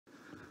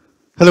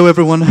Hello,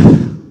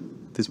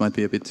 everyone. This might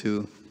be a bit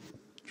too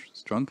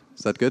strong.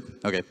 Is that good?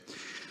 Okay.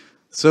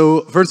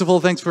 So first of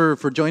all, thanks for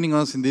joining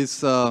us in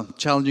these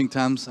challenging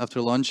times after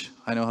lunch.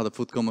 I know how the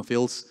food coma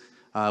feels.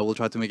 We'll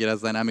try to make it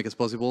as dynamic as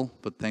possible,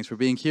 but thanks for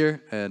being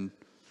here, and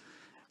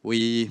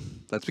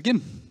let's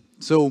begin.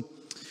 So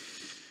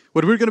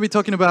what we're going to be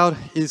talking about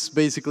is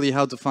basically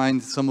how to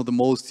find some of the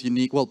most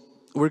unique, well,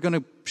 we're going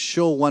to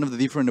show one of the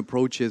different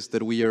approaches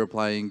that we are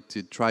applying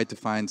to try to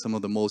find some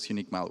of the most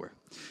unique malware.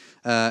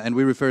 And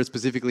we refer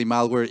specifically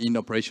malware in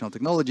operational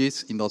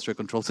technologies, industrial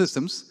control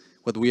systems,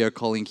 what we are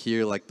calling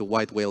here like the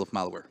white whale of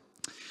malware.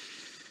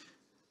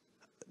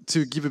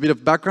 To give a bit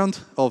of background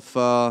of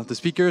the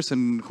speakers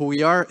and who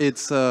we are,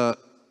 it's,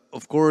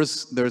 of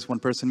course, there's one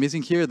person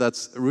missing here,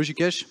 that's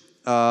Rishikesh.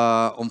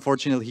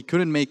 Unfortunately, he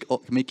couldn't make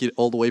it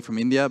all the way from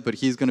India, but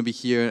he's going to be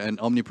here, an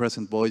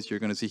omnipresent voice. You're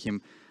going to see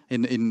him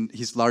in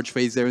his large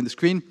face there in the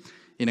screen.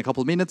 In a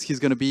couple of minutes, he's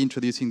going to be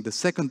introducing the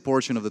second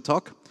portion of the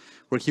talk,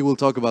 where he will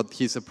talk about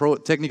his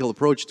technical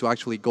approach to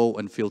actually go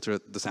and filter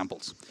the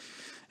samples.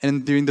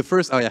 And during the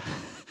first,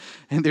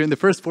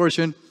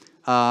 portion,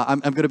 I'm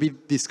going to be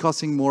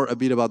discussing a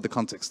bit about the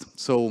context.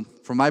 So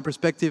from my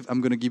perspective,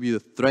 I'm going to give you the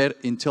threat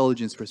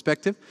intelligence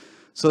perspective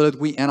so that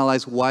we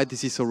analyze why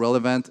this is so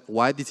relevant,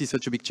 why this is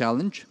such a big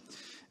challenge.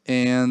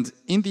 And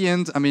in the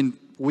end, I mean,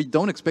 we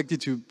don't expect you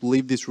to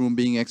leave this room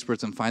being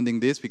experts on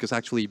finding this, because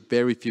actually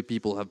very few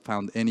people have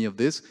found any of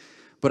this,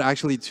 but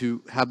actually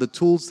to have the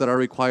tools that are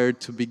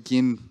required to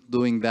begin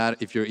doing that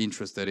if you're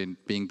interested in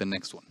being the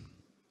next one.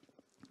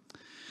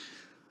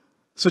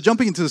 So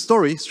jumping into the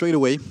story straight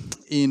away,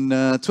 in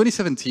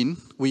 2017,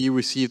 we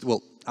received,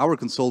 well, our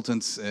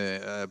consultants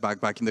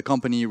back in the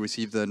company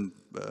received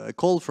a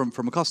call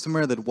from a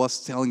customer that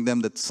was telling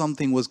them that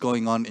something was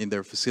going on in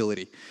their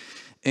facility.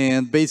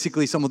 And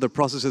basically some of the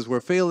processes were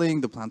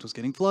failing, the plant was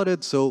getting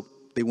flooded, so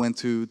they went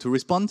to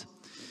respond.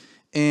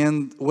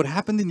 And what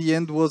happened in the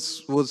end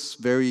was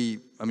very,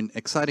 I mean,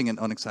 exciting and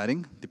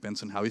unexciting,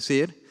 depends on how you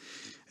see it.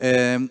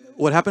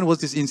 What happened was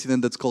this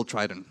incident that's called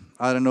TRITON.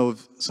 I don't know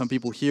if some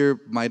people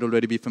here might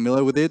already be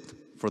familiar with it.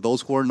 For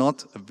those who are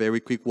not, a very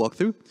quick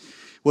walkthrough.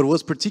 What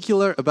was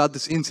particular about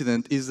this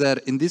incident is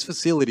that in this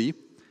facility,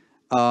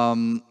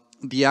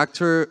 the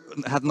actor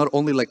had not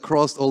only like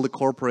crossed all the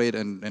corporate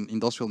and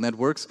industrial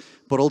networks,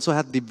 but also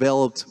had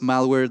developed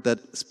malware that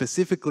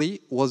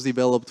specifically was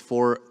developed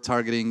for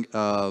targeting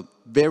a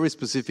very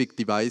specific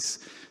device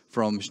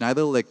from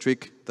Schneider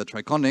Electric, the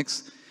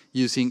Triconics,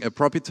 using a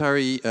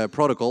proprietary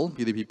protocol,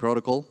 UDP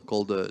protocol,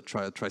 called the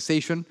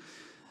TRITON.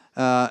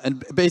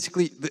 And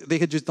basically, they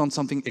had just done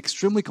something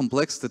extremely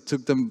complex that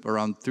took them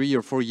around 3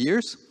 or 4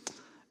 years.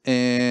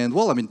 And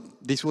well, I mean,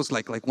 this was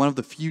like one of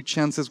the few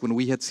chances when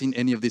we had seen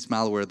any of this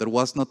malware that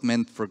was not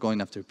meant for going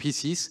after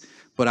PCs,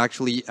 but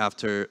actually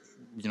after,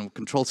 you know,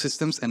 control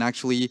systems and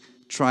actually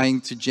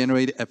trying to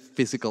generate a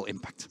physical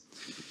impact.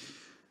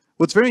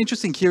 What's very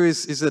interesting here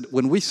is that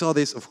when we saw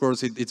this, of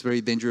course, it's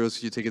very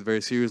dangerous. You take it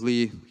very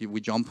seriously.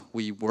 We jump,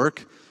 we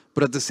work.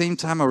 But at the same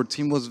time, our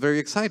team was very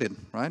excited,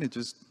 right?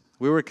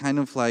 We were kind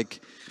of like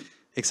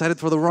excited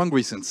for the wrong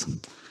reasons.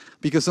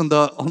 Because on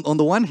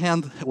the one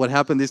hand, what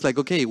happened is like,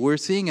 okay, we're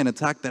seeing an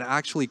attack that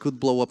actually could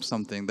blow up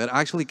something, that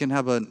actually can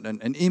have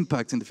an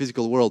impact in the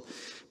physical world.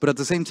 But at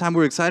the same time,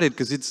 we're excited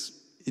because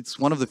it's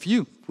one of the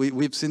few.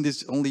 We've seen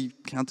this only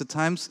counted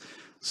times.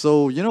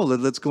 So, you know,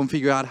 let's go and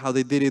figure out how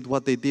they did it,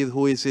 what they did,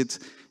 who is it,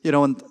 you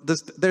know, and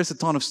there's a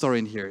ton of story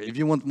in here. If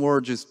you want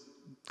more, just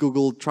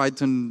Google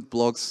TRITON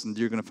blogs and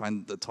you're going to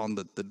find a ton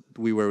that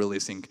we were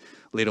releasing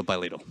little by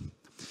little.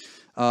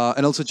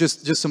 And also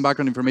just some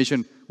background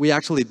information, we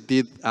actually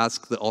did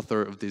ask the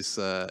author of this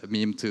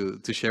meme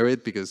to share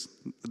it because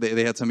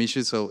they had some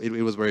issues, so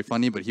it was very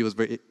funny, but he was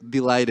very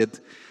delighted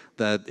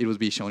that it was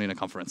being shown in a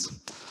conference.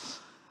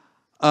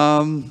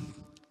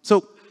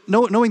 So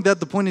knowing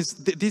that, the point is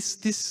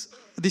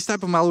this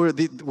type of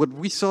malware, what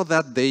we saw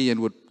that day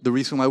and the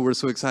reason why we're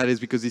so excited is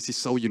because this is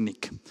so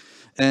unique.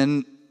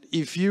 And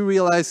if you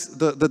realize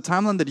the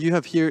timeline that you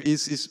have here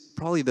is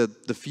probably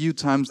the few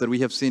times that we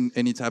have seen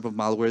any type of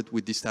malware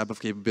with this type of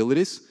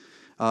capabilities.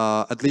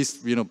 At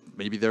least, you know,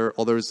 maybe there are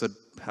others that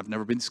have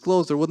never been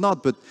disclosed or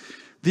whatnot, but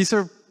these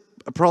are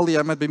probably,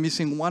 I might be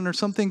missing one or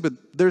something, but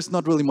there's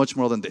not really much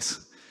more than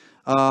this.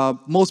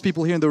 Most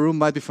people here in the room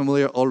might be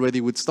familiar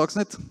already with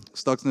Stuxnet.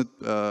 Stuxnet,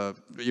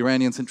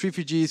 Iranian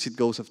centrifuges, it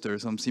goes after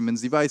some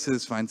Siemens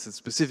devices, finds a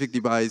specific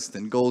device,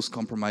 then goes,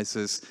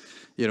 compromises,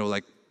 you know,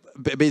 like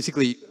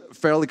basically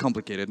fairly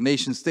complicated.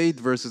 Nation state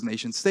versus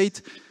nation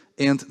state,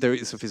 and there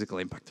is a physical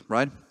impact,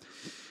 right?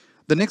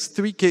 The next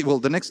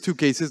the next two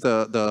cases,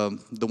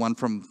 the one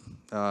from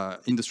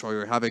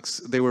Industroyer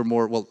Havix, they were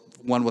more, well,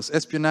 one was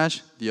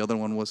espionage, the other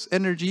one was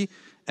energy.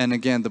 And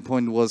again, the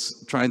point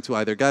was trying to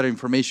either gather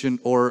information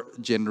or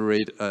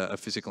generate a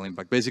physical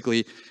impact.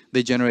 Basically,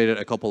 they generated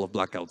a couple of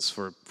blackouts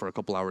for a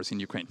couple hours in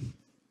Ukraine.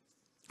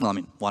 Well, I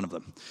mean, one of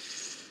them.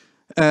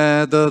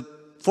 The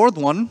fourth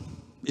one,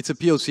 it's a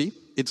POC.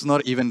 It's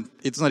not even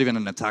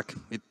an attack.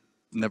 It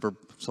never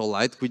so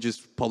light. We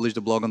just published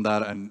a blog on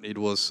that, and it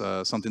was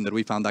something that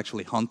we found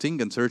actually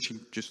hunting and searching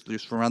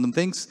just for random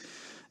things.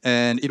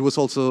 And it was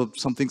also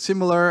something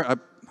similar.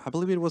 I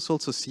believe it was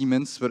also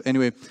Siemens, but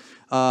anyway,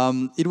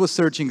 it was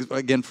searching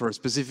again for a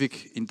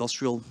specific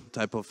industrial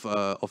type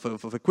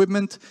of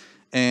equipment,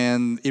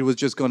 and it was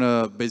just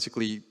gonna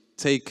basically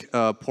take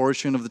a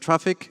portion of the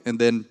traffic and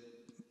then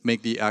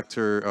make the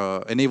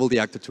actor, enable the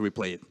actor to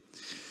replay it.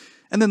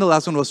 And then the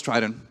last one was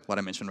TRITON, what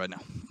I mentioned right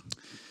now.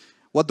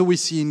 What do we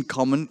see in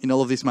common in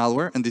all of this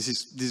malware? And this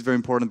is very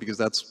important because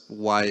that's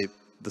why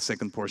the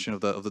second portion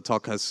of the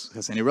talk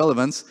has any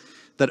relevance.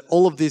 That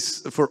all of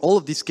this, for all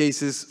of these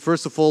cases,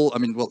 first of all, I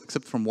mean, well,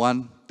 except from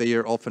one, they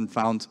are often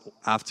found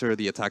after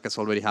the attack has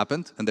already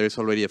happened and there is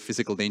already a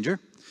physical danger.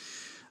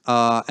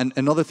 And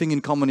another thing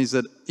in common is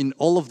that in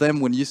all of them,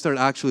 when you start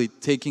actually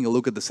taking a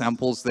look at the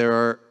samples, there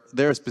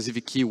are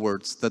specific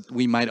keywords that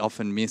we might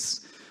often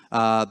miss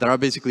that are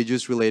basically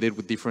just related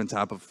with different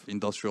type of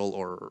industrial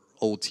or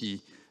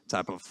OT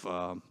type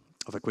of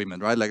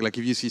equipment, right? Like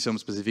if you see some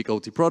specific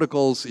OT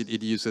protocols,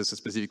 it uses a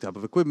specific type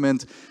of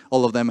equipment.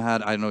 All of them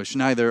had, I don't know,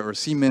 Schneider or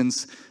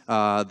Siemens.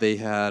 They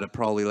had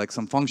probably like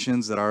some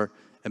functions that are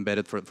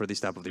embedded for these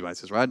type of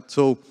devices, right?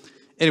 So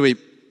anyway,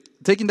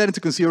 taking that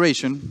into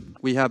consideration,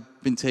 we have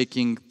been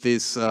taking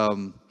this,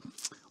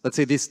 let's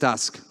say this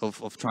task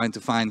of trying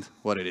to find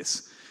what it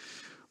is.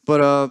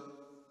 But,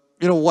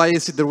 you know, why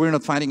is it that we're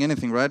not finding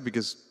anything, right?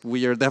 Because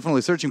we are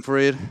definitely searching for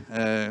it.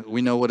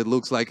 We know what it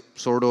looks like,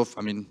 sort of.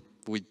 I mean,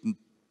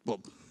 well,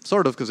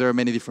 sort of, because there are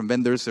many different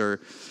vendors.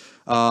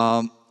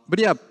 But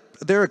yeah,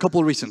 there are a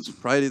couple of reasons,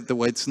 right? The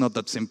way it's not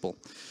that simple.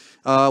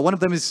 One of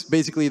them is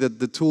basically that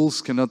the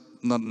tools cannot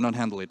not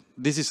handle it.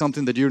 This is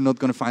something that you're not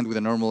going to find with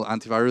a normal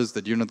antivirus,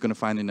 that you're not going to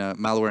find in a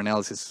malware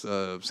analysis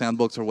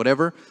sandbox or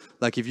whatever.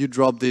 Like if you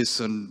drop this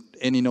on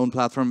any known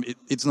platform,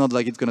 it's not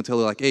like it's going to tell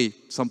you like, hey,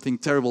 something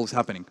terrible is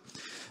happening.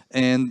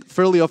 And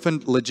fairly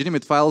often,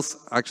 legitimate files,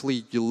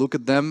 actually, you look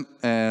at them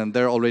and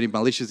they're already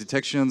malicious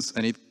detections,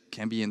 and it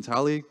can be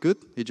entirely good.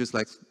 It just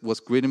like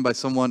was written by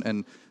someone,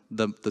 and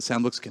the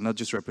sandbox cannot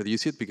just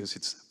reproduce it because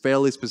it's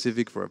fairly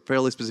specific for a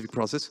fairly specific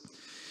process.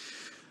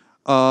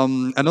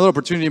 Another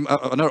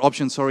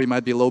option, sorry,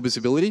 might be low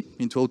visibility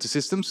into OT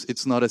systems.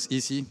 It's not as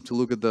easy to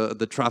look at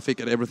the traffic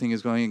and everything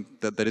is going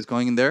that is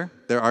going in there.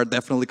 There are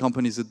definitely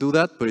companies that do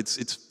that, but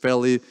it's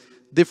fairly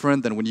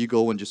different than when you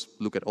go and just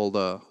look at all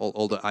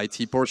the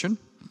IT portion.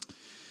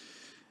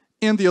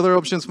 And the other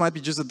options might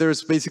be just that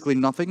there's basically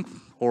nothing,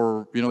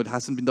 or you know, it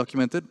hasn't been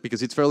documented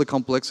because it's fairly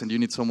complex, and you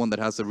need someone that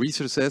has the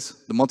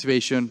resources, the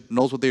motivation,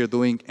 knows what they are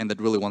doing, and that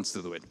really wants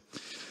to do it.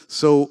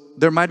 So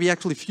there might be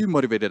actually few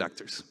motivated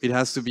actors. It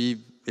has to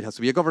be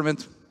a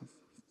government,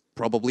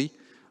 probably,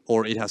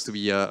 or it has to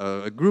be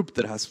a group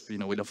that has, you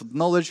know, enough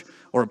knowledge,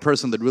 or a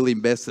person that really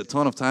invests a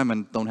ton of time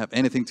and don't have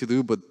anything to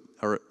do but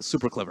are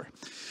super clever.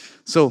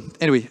 So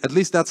anyway, at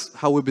least that's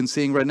how we've been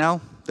seeing right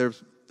now.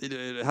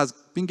 It has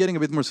been getting a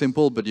bit more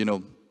simple, but you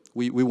know,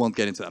 we won't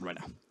get into that right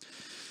now.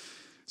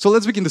 So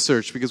let's begin the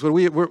search, because what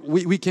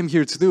we came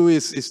here to do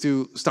is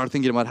to start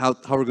thinking about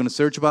how we're going to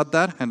search about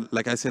that. And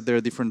like I said, there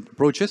are different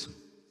approaches.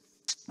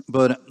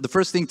 But the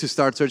first thing to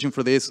start searching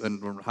for this,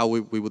 and how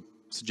we would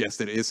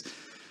suggest it, is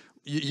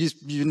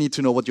you need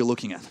to know what you're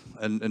looking at,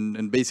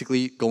 and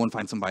basically go and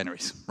find some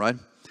binaries, right?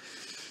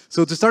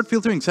 So to start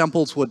filtering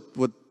samples,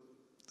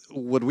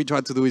 what we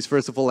try to do is,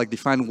 first of all, like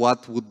define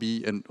what would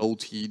be an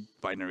OT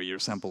binary or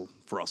sample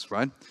for us,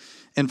 right?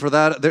 And for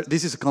that,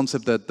 this is a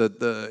concept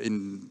that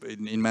in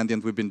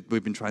Mandiant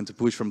we've been trying to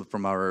push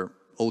from our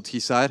OT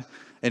side,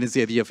 and it's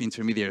the idea of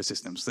intermediary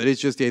systems. That is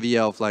just the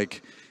idea of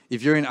like,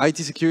 if you're in IT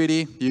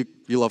security,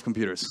 you love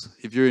computers.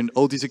 If you're in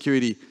OT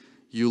security,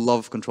 you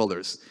love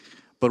controllers.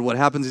 But what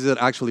happens is that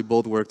actually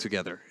both work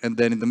together. And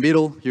then in the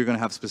middle, you're going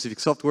to have specific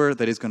software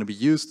that is going to be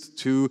used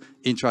to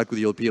interact with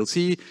the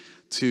PLC,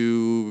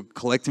 to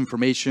collect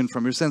information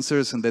from your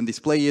sensors and then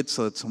display it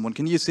so that someone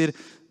can use it.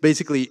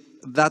 Basically,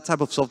 that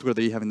type of software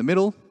that you have in the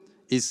middle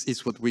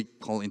is what we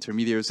call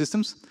intermediary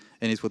systems,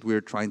 and it's what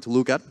we're trying to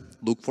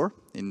look for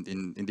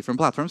in different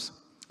platforms.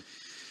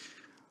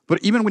 But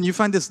even when you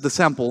find the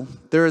sample,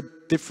 there are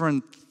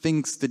different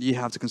things that you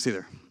have to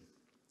consider.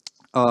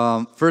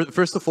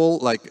 First of all,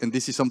 like, and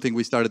this is something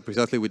we started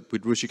precisely with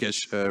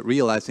Rushikesh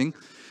realizing,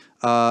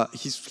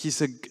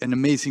 he's an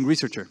amazing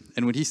researcher.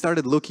 And when he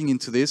started looking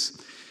into this,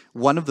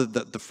 one of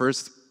the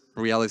first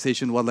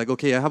realization was like,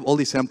 okay, I have all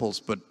these samples,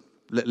 but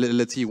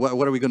let's see,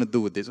 what are we going to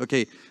do with this?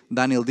 Okay,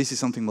 Daniel, this is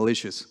something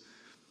malicious.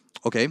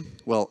 Okay,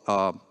 well,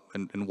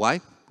 and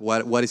why?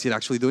 What is it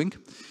actually doing?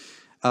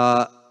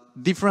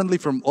 Differently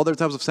from other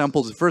types of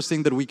samples, the first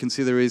thing that we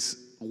consider is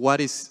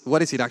what is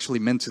it actually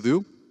meant to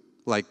do?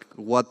 Like,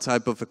 what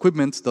type of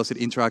equipment does it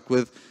interact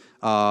with?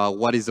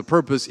 What is the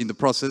purpose in the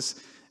process?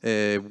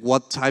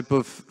 What type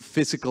of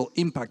physical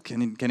impact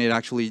can it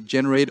actually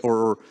generate?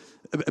 Or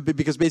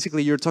because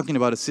basically you're talking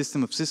about a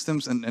system of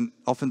systems, and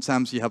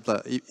oftentimes you have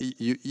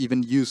you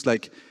even use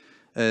like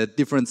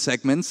different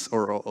segments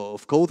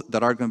of code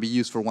that are going to be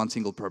used for one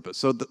single purpose.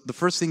 So the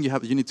first thing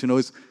you need to know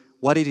is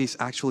what it is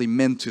actually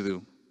meant to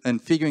do.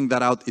 and figuring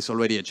that out is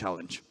already a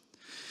challenge.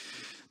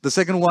 The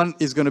second one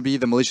is going to be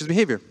the malicious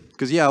behavior,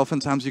 because yeah,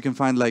 oftentimes you can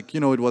find like,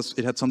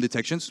 it had some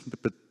detections,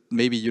 but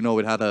maybe,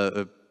 it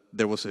had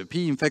there was a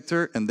P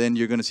infector, and then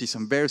you're going to see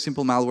some very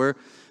simple malware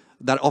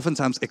that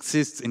oftentimes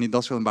exists in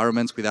industrial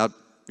environments without,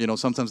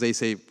 sometimes they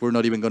say, we're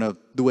not even going to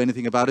do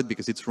anything about it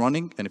because it's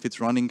running, and if it's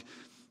running,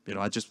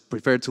 I just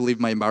prefer to leave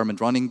my environment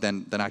running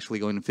than actually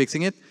going and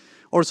fixing it.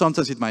 Or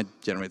sometimes it might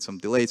generate some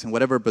delays and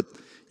whatever, but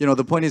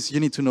the point is you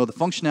need to know the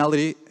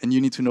functionality, and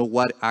you need to know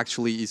what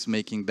actually is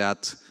making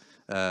that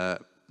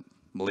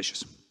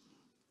malicious.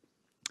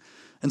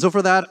 And so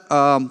for that,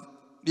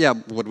 yeah,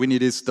 what we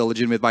need is the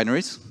legitimate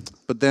binaries.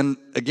 But then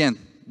again,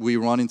 we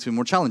run into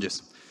more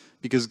challenges,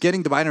 because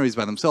getting the binaries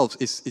by themselves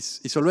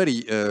is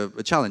already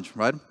a challenge,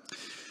 right?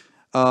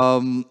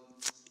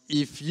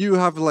 If you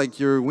have like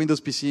your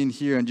Windows PC in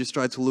here and just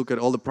try to look at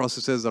all the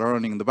processes that are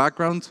running in the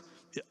background,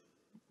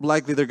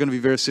 likely they're going to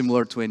be very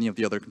similar to any of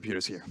the other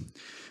computers here.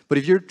 But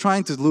if you're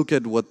trying to look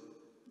at what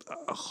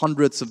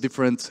hundreds of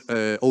different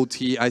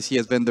OT,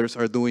 ICS vendors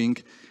are doing,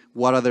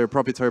 what are their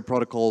proprietary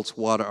protocols,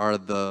 what are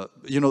the,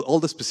 all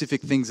the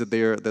specific things that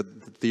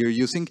they're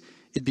using,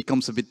 it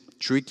becomes a bit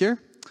trickier.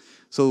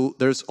 So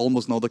there's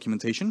almost no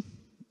documentation.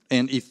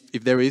 And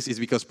if there is, it's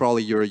because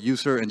probably you're a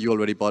user and you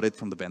already bought it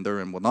from the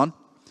vendor and whatnot.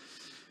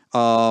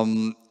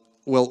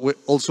 Well,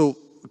 also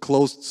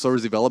closed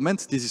source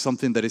development. This is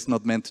something that is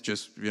not meant to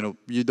just,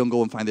 you don't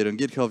go and find it on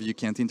GitHub, you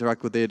can't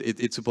interact with it.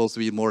 It's supposed to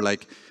be more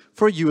like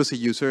for you as a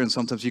user, and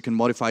sometimes you can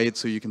modify it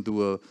so you can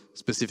do a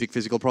specific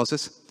physical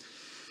process.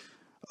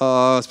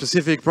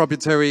 Specific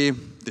proprietary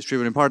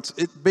distributing parts.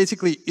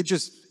 It's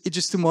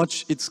just too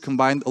much. It's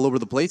combined all over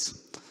the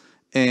place.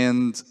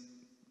 And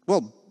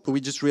well, we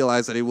just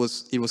realized that it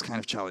was kind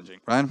of challenging,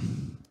 right?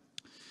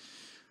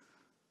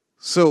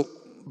 So,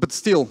 but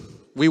still,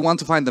 we want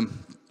to find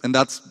them. And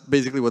that's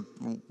basically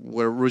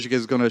where Ruchika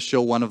is going to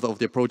show one of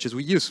the approaches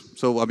we use.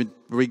 So, I mean,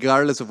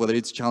 regardless of whether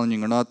it's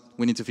challenging or not,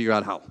 we need to figure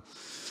out how.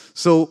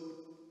 So,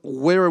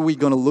 where are we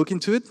going to look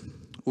into it?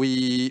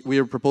 We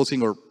are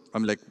proposing, or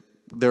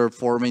there are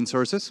 4 main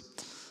sources.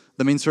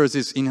 The main source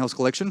is in-house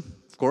collection,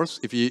 of course.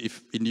 If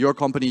in your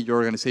company, your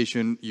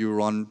organization, you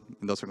run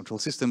industrial control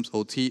systems,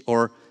 OT,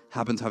 or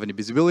happen to have any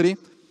visibility,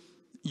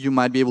 you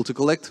might be able to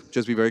collect.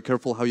 Just be very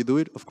careful how you do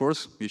it, of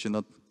course. You should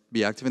not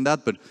be active in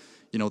that, but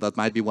that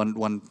might be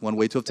one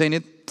way to obtain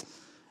it.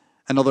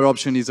 Another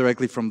option is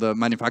directly from the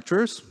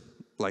manufacturers.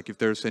 Like if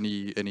there's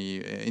any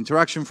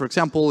interaction, for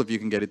example, if you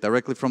can get it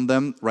directly from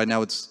them. Right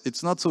now,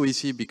 it's not so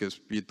easy because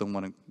they don't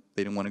want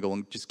to go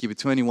and just give it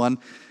to anyone.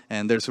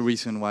 And there's a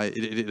reason why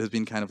it has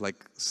been kind of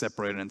like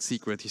separated and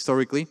secret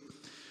historically.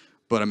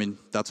 But I mean,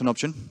 that's an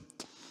option.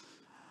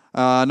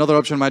 Another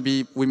option might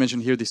be, we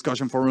mentioned here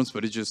discussion forums,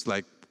 but it's just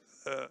like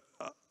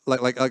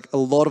a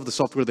lot of the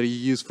software that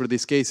you use for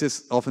these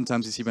cases,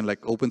 oftentimes is even like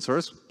open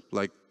source.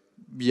 Like,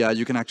 yeah,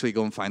 you can actually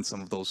go and find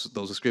some of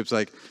those scripts,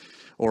 like,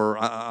 or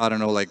I don't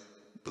know, like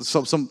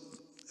some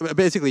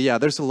basically, yeah,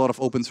 there's a lot of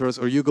open source.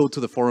 Or you go to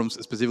the forums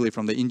specifically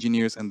from the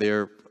engineers, and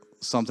they're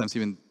sometimes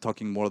even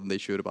talking more than they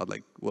should about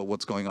like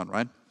what's going on,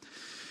 right?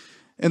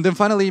 And then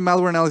finally,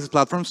 malware analysis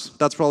platforms.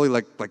 That's probably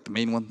like the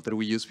main one that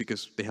we use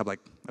because they have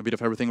like a bit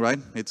of everything, right?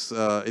 It's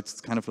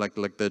kind of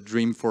like the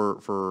dream for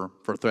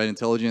threat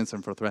intelligence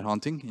and for threat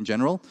hunting in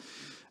general.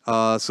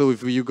 So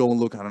if you go and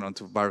look, I don't know,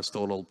 to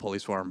VirusTotal,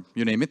 PolySwarm,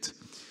 you name it,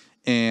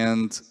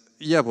 and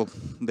yeah, well,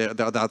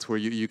 that's where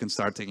you can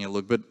start taking a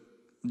look. But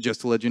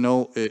just to let you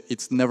know,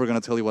 it's never going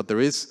to tell you what there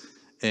is,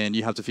 and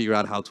you have to figure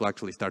out how to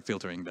actually start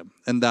filtering them,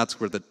 and that's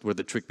where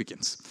the trick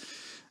begins.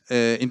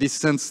 In this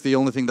sense, the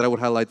only thing that I would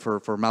highlight for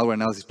malware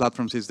analysis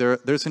platforms is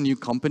there's a new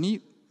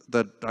company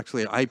that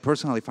actually I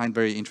personally find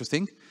very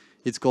interesting.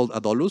 It's called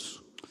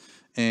Adolus,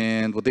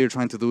 and what they're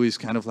trying to do is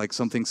kind of like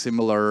something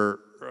similar,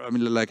 I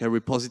mean, like a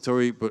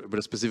repository,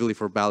 but specifically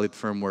for valid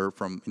firmware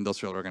from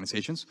industrial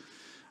organizations.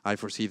 I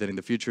foresee that in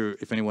the future,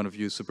 if any one of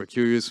you is super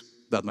curious,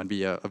 that might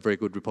be a very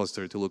good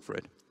repository to look for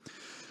it.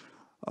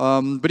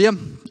 But yeah,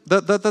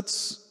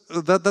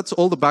 that's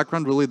all the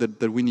background really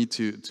that we need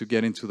to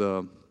get into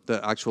the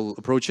actual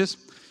approaches.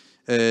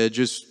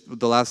 Just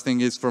the last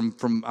thing is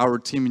from our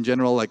team in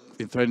general, like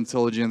in threat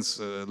intelligence,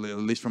 at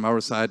least from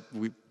our side,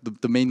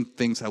 the main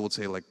things I would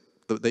say, like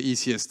the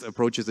easiest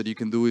approaches that you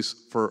can do is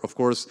for, of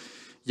course,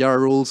 Yara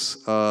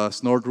rules,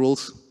 snort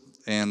rules,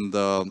 and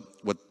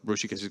what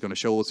Ruchika is going to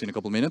show us in a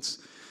couple minutes.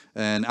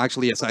 And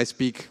actually, as I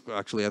speak,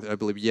 actually, I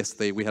believe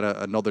yesterday we had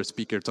another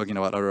speaker talking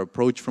about our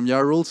approach from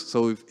Yara rules.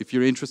 So if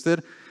you're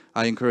interested,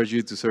 I encourage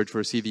you to search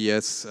for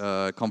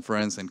CDS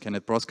conference and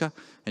Kenneth Proska,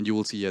 and you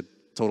will see a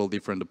total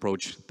different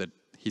approach that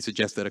he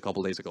suggested a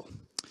couple days ago.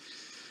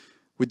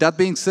 With that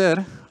being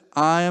said,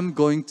 I am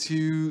going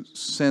to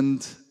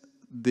send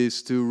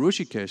this to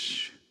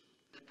Ruchikesh.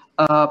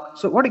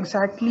 So what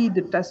exactly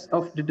the test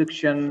of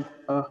deduction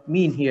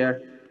mean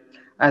here?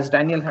 As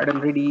Daniel had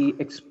already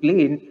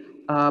explained,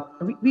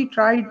 we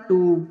tried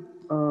to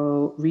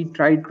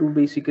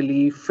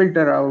basically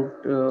filter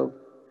out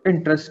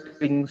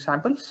interesting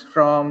samples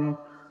from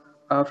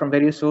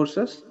various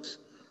sources.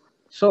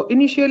 So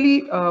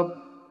initially,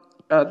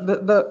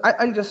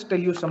 I'll just tell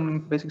you some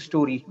basic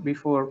story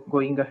before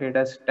going ahead.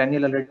 As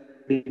Daniel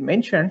already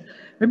mentioned,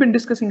 we've been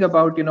discussing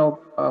about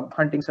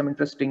hunting some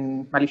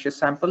interesting malicious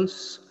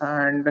samples,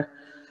 and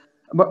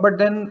but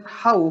then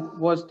how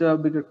was the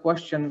bigger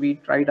question we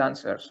tried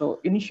answer. So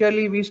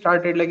initially we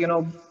started like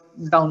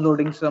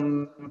downloading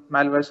some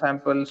malware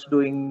samples,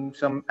 doing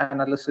some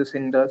analysis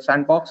in the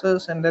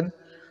sandboxes, and then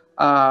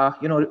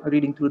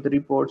reading through the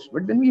reports.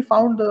 But then we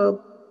found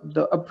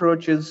the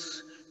approach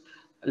is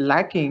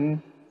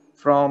lacking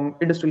from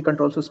industrial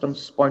control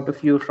systems point of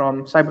view,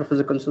 from cyber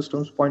physical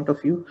systems point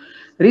of view.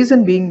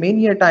 Reason being,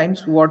 many a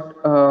times what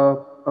a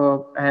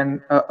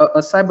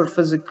cyber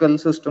physical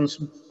systems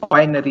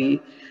binary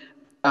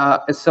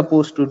is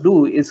supposed to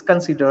do is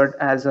considered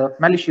as a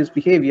malicious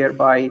behavior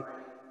by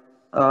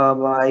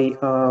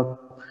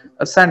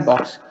a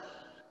sandbox.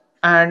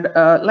 And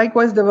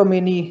likewise, there were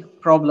many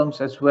problems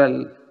as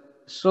well.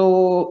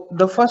 So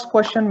the first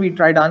question we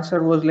tried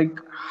answer was like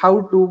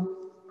how to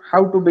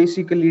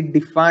basically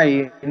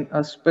define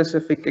a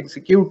specific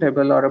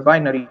executable or a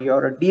binary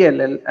or a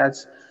DLL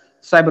as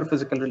cyber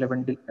physical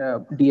relevant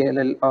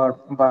DLL or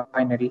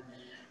binary.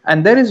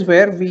 And there is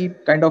where we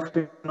kind of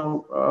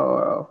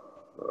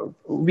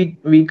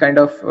we kind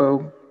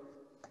of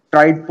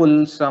tried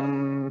pull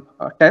some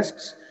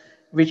tests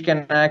which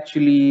can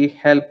actually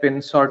help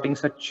in sorting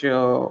such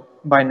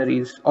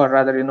binaries, or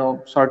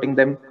rather sorting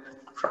them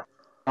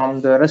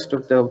from the rest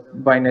of the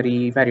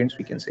binary variants,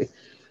 we can say.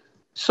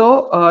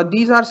 So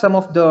these are some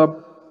of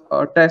the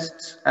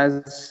tests,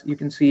 as you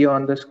can see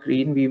on the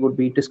screen, we would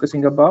be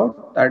discussing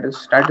about. That is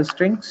status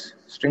strings,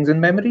 strings in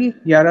memory,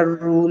 YARA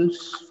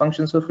rules,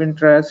 functions of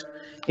interest,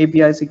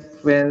 API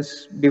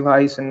sequence,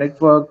 device and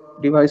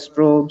network, device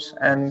probes,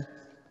 and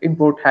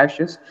import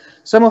hashes.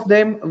 Some of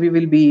them we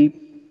will be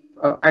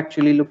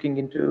actually looking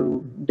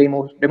into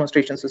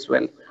demonstrations as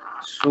well.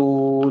 So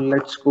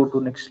let's go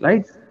to next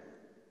slide.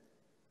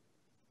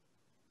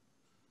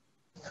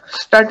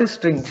 Status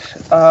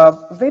strings,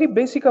 very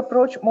basic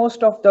approach.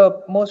 Most of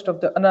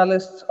the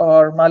analysts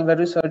or malware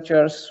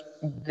researchers,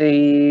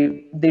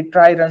 they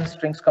try run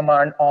strings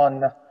command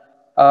on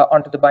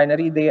onto the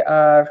binary they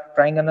are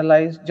trying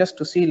analyze, just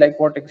to see like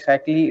what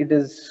exactly it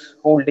is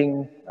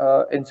holding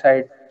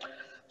inside.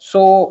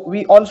 So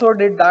we also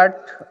did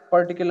that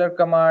particular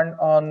command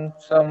on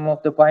some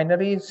of the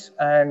binaries,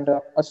 and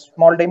a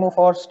small demo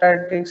for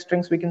static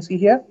strings we can see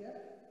here.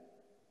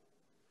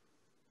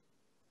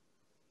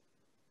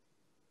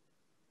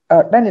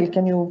 Daniel,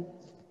 can you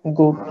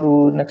go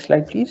to next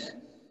slide, please?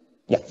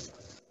 Yeah.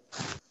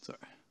 Sorry.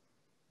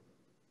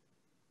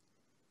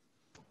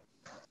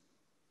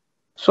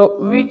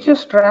 So we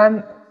just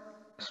ran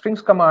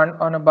strings command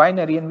on a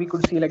binary, and we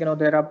could see like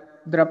there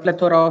are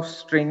plethora of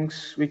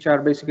strings which are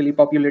basically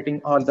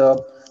populating all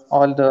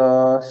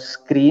the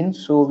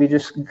screens. So we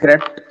just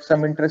grabbed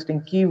some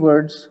interesting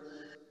keywords,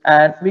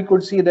 and we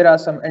could see there are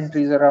some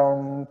entries,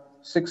 around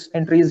 6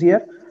 entries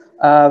here,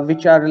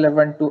 which are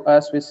relevant to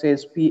us, which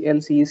says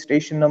PLC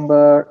station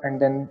number, and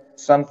then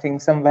some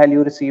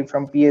value received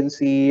from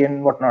PLC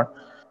and whatnot.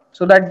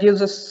 So that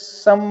gives us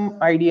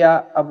some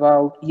idea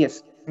about,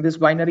 yes, this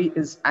binary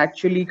is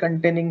actually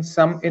containing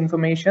some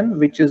information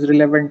which is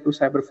relevant to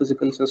cyber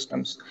physical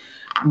systems.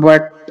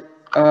 But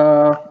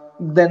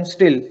then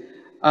still,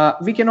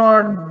 we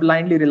cannot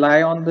blindly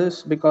rely on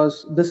this,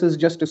 because this is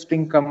just a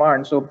string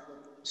command. So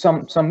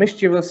some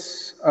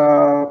mischievous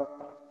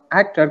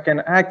actor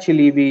can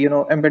actually be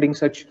embedding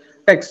such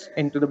text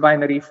into the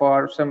binary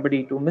for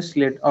somebody to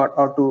mislead,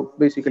 or to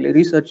basically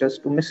researchers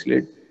to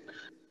mislead.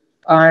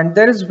 And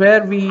there is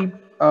where we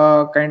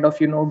kind of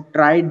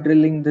tried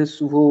drilling this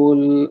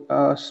whole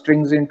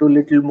strings into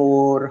little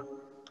more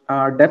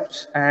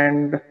depths.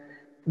 And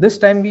this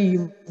time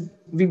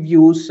we've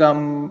used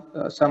some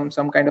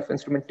kind of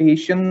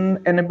instrumentation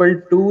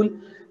enabled tool.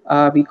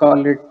 We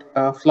call it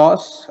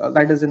floss.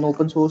 That is an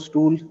open source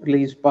tool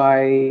released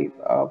by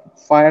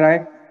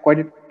FireEye quite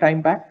a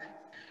time back.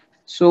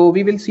 So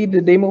we will see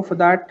the demo for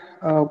that.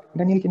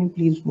 Daniel, can you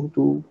please move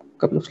to a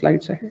couple of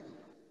slides ahead?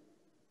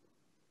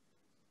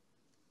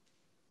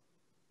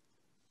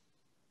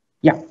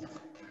 Yeah.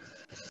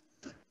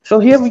 So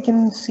here we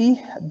can see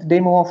the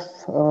demo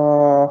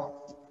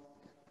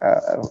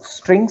of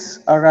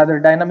strings, or rather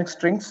dynamic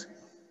strings,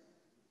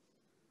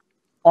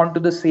 onto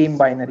the same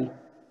binary.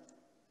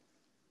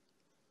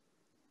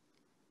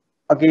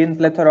 Again,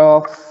 plethora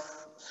of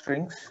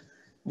strings,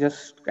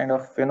 just kind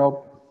of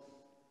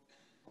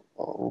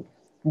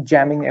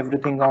jamming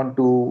everything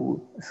onto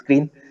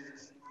screen.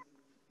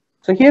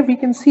 So here we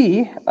can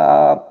see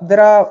there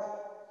are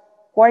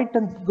quite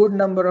a good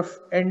number of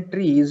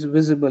entries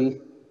visible,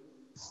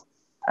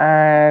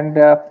 and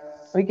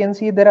we can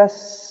see there are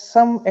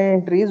some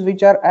entries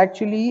which are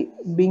actually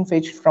being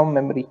fetched from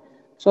memory.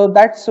 So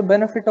that's the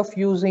benefit of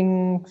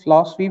using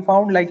floss. We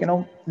found like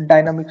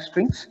dynamic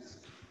strings.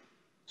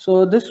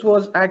 So this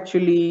was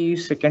actually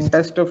second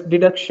test of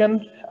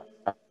deduction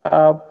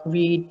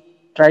we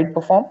tried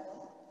perform.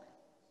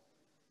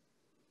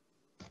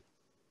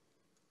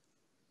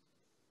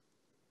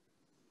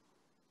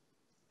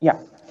 Yeah.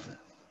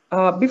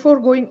 Before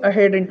going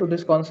ahead into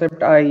this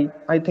concept, I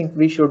think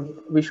we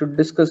should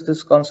discuss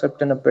this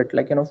concept in a bit,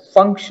 like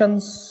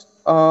functions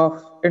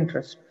of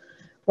interest.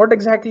 What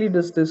exactly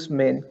does this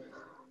mean?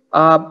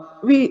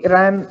 We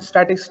ran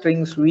static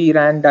strings, we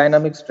ran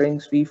dynamic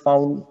strings, we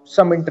found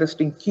some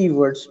interesting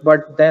keywords,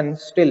 but then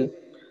still,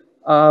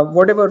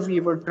 whatever we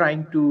were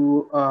trying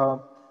to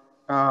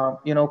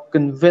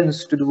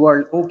convince to the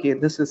world, okay,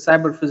 this is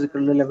cyber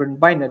physical relevant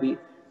binary,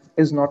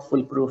 is not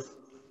foolproof.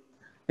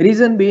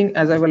 Reason being,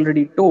 as I've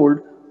already told,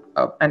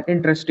 an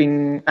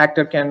interesting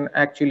actor can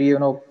actually,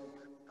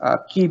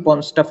 keep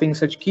on stuffing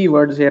such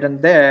keywords here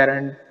and there,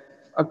 and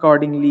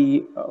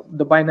accordingly,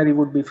 the binary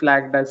would be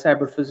flagged as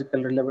cyber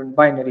physical relevant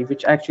binary,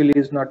 which actually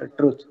is not a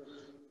truth.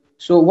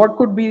 So, what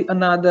could be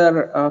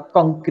another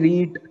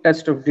concrete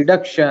test of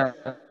deduction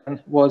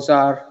was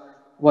our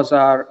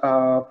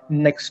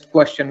next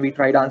question we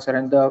tried answer,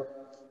 and the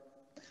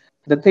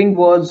thing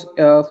was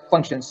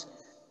functions.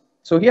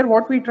 So here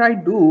what we try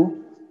to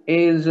do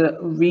is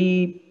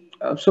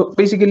so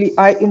basically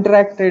I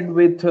interacted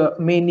with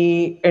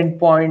many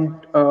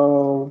endpoint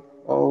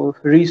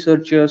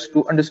researchers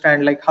to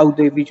understand like how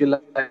they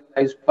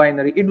visualize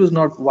binary. It was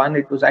not one,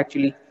 it was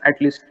actually at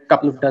least a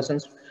couple of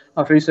dozens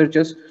of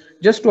researchers,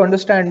 just to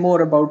understand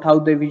more about how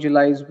they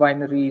visualize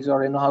binaries,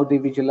 or how they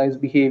visualize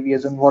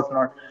behaviors and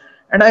whatnot.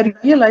 And I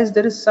realized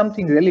there is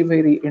something really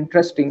very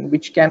interesting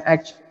which can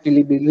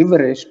actually be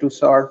leveraged to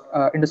sort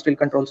industrial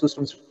control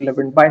systems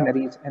relevant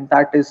binaries, and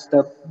that is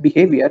the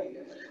behavior,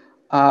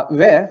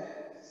 where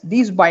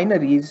these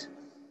binaries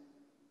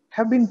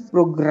have been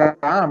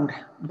programmed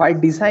by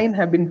design,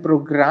 have been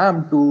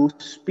programmed to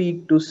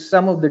speak to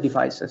some of the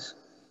devices.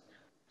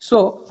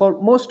 So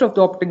for most of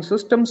the operating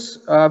systems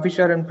which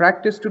are in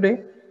practice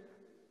today,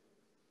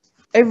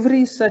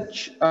 every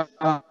such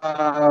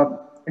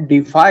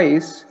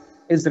device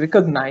is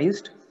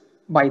recognized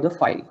by the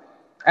file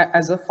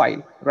as a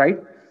file, right?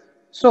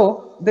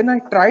 So then I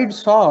tried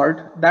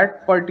sort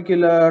that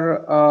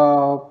particular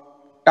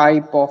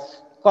type of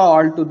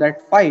call to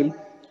that file,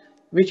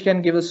 which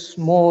can give us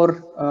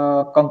more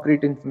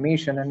concrete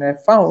information. And I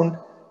found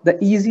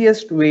the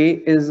easiest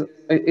way is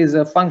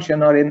a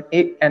function or an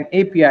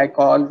API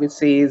call which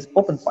says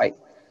open file.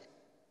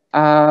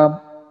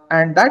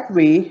 And that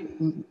way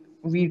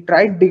we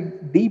tried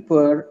dig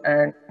deeper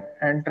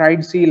and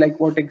tried see like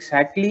what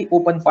exactly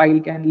open file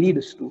can lead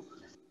us to.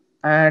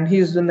 And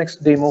here's the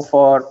next demo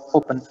for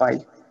open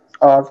file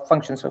or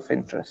functions of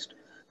interest.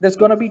 There's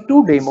going to be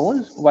two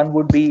demos. One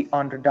would be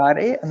on radar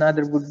A,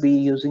 another would be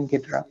using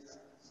Hydra.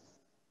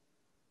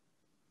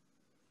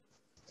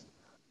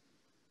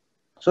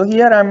 So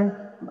here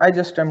I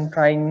just am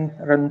trying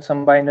run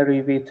some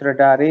binary with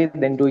radar A,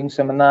 then doing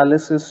some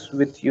analysis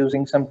with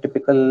using some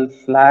typical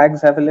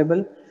flags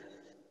available.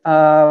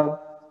 Uh,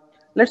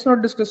 let's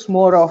not discuss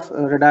more of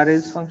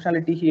Radare's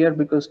functionality here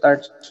because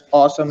that's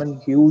awesome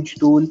and huge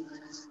tool.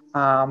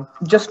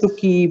 Just to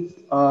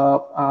keep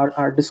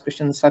our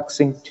discussion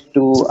succinct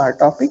to our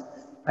topic,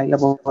 I'll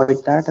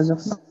avoid that as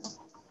of now.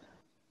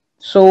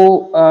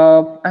 So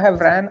I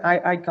have ran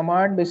I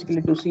command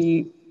basically to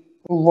see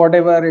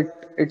whatever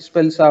it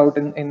spells out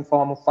in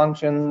form of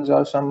functions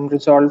or some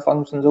resolve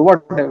functions or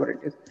whatever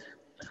it is.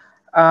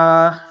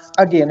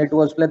 Again, it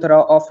was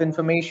plethora of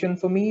information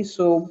for me.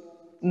 So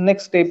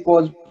next step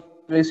was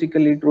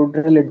basically to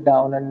drill it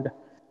down, and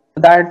for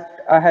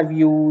that I have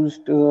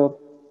used.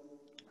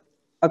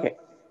 Okay,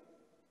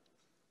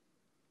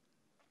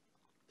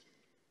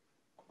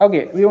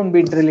 okay, we won't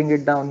be drilling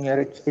it down here.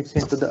 It's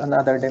into the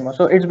another demo.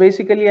 So it's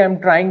basically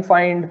I'm trying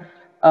find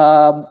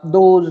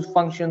those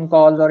function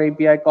calls or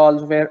API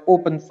calls where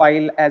open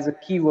file as a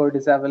keyword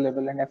is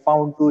available, and I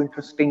found two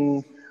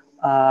interesting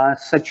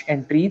such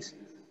entries.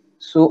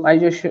 So I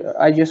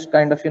just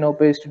kind of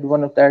pasted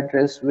one of the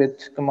address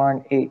with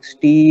command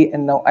axt,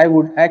 and now I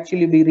would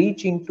actually be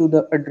reaching to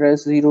the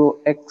address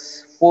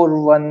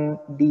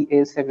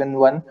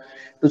 0x41da71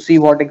 to see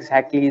what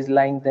exactly is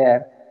lying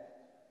there.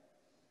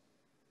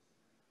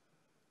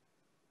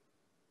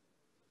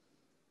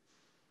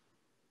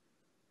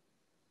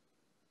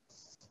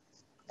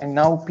 And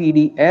now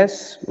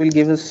PDS will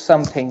give us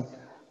something.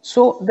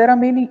 So there are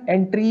many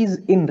entries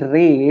in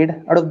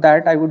RAID. Out of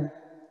that, I would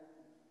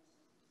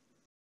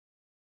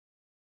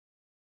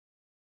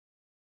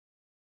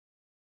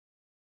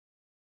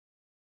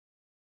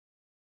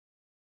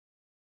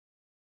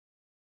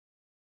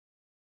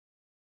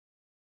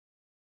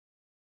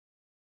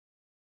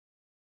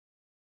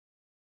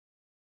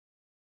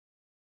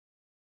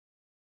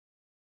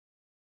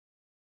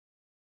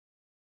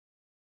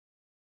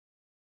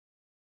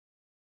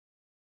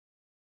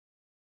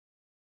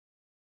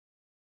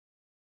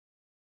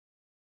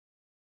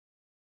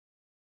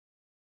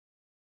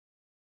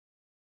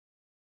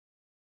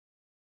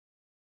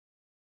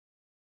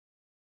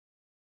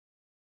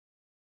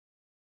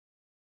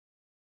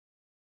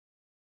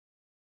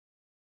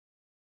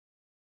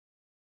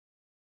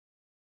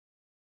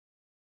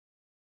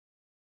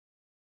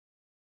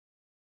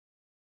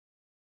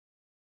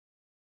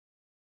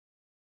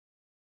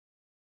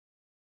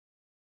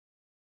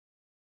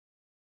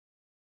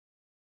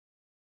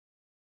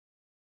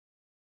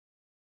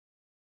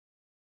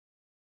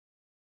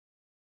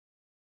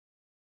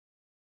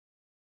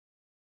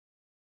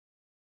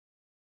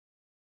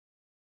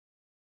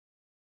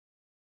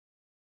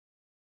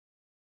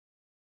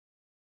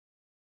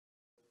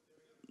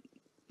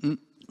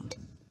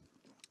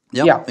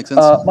Yeah, makes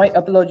sense. My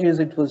apologies.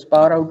 It was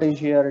power outage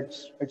here.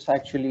 It's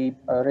actually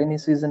a rainy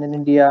season in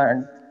India,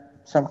 and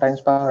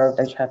sometimes power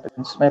outage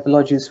happens. My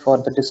apologies for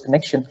the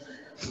disconnection.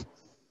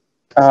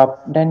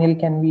 Daniel,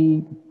 can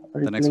we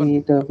The next one.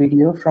 replay the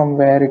video from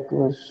where it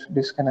was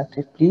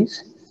disconnected,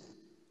 please?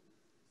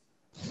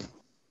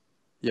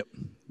 Yep,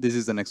 this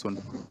is the next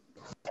one.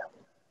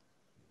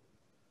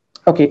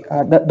 Okay,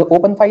 the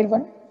open file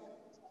one.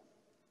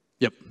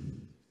 Yep.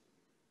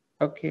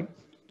 Okay.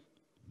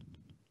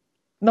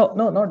 No,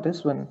 not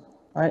this one.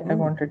 I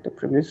wanted the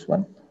previous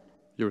one.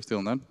 You were still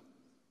on that?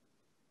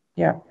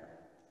 Yeah.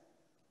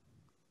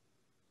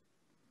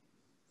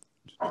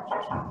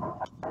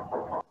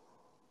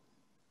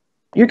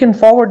 You can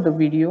forward the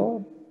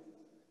video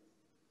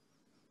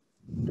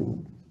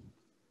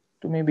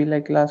to maybe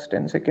like last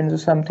 10 seconds or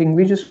something.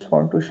 We just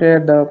want to share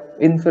the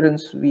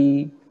inference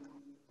we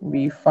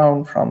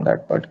found from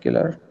that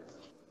particular.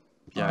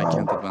 Yeah, I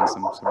can't advance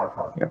them, sorry.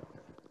 Yeah.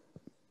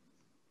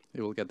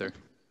 It will get there.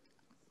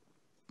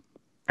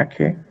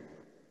 Okay.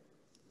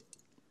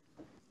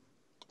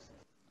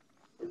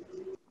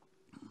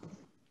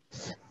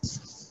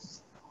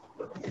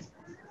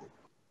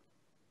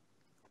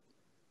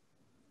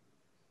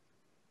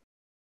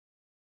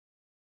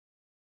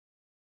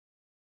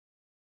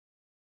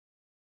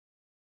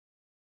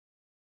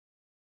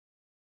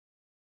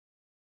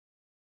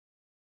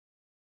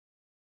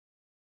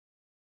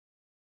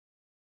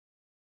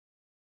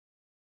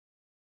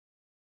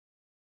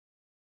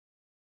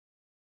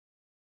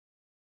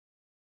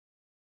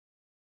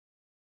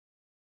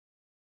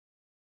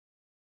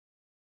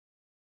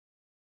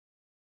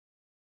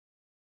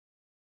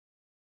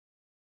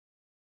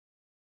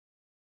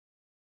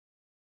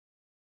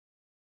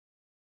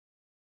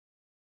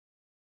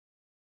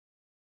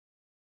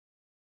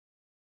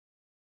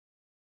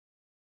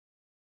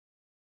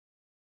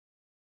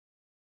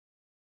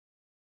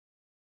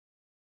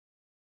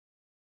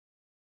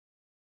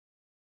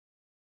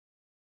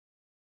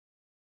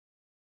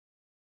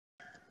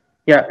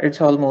 Yeah, it's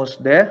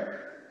almost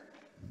there.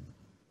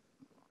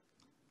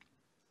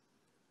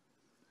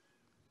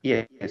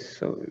 Yes,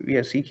 so we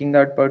are seeking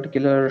that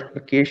particular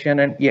location,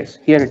 and yes,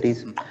 here it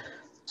is.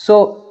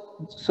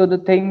 So the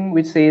thing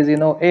which says,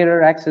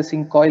 error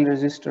accessing coil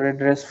register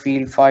address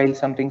field file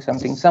something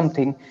something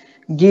something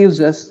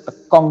gives us a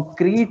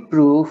concrete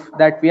proof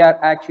that we are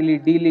actually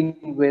dealing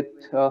with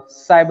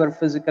cyber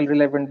physical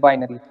relevant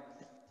binary.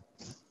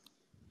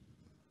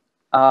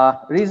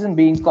 Reason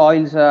being,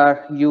 coils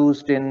are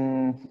used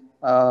in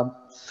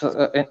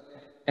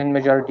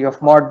majority of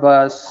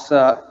Modbus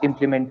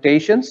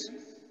implementations,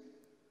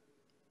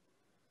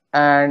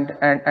 and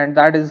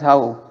that is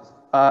how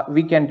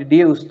we can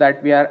deduce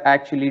that we are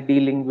actually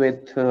dealing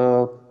with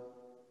some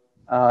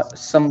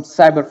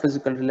cyber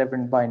physical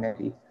relevant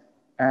binary.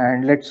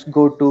 And let's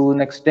go to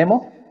next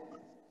demo.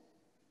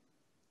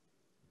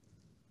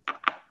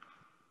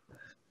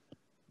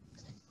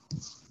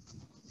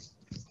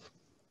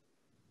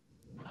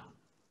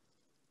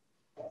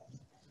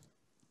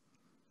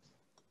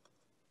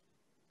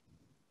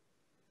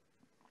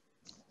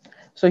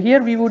 So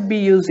here we would be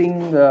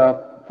using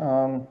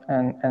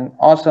an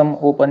awesome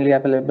openly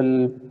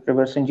available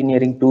reverse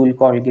engineering tool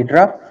called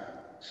Ghidra.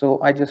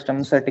 So I just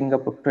am setting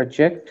up a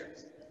project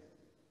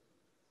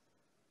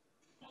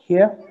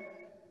here.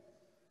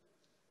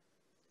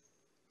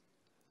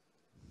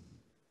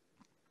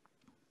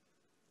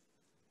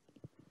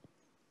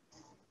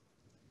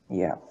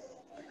 Yeah.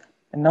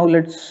 And now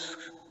let's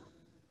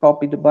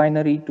copy the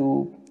binary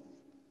to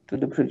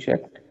the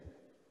project.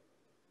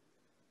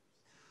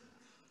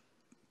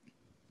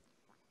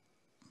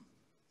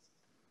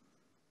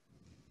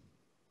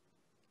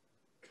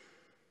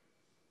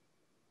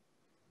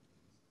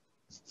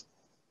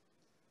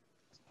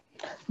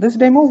 This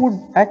demo would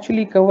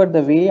actually cover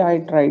the way I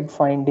tried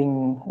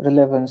finding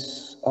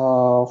relevance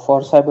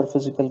for cyber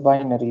physical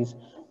binaries.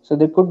 So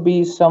there could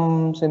be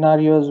some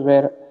scenarios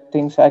where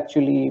things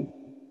actually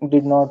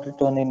did not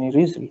return any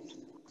result.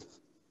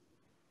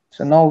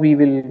 So now we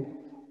will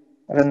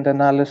run the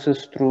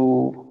analysis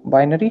through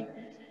binary.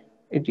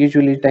 It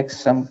usually takes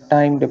some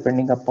time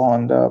depending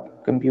upon the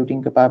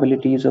computing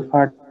capabilities of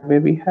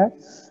hardware we have.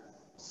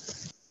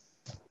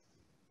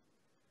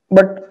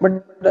 But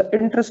the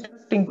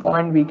interesting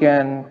point we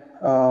can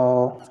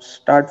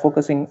start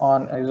focusing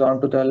on is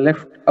onto the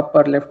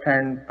upper left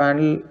hand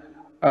panel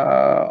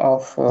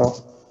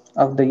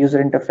of the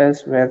user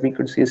interface, where we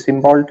could see a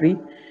symbol tree,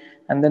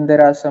 and then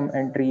there are some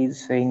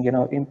entries saying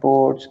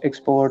imports,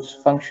 exports,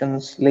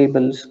 functions,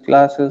 labels,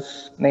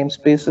 classes,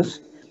 namespaces.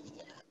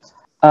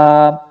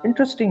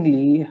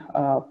 Interestingly,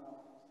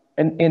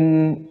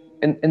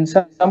 in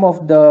some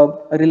of the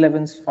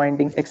relevance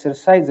finding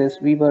exercises,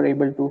 we were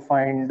able to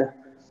find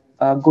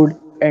good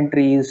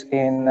entries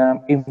in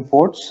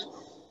imports.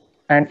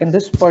 And in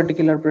this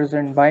particular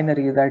present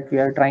binary that we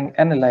are trying to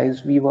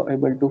analyze, we were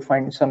able to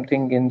find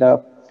something in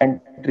the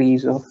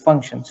entries of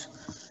functions.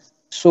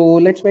 So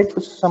let's wait for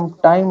some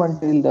time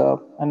until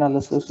the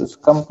analysis is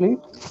complete.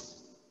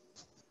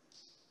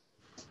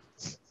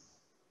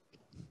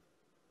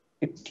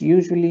 It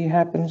usually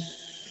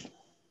happens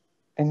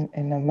in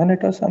a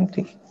minute or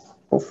something.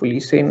 Hopefully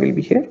same will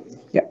be here.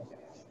 Yeah.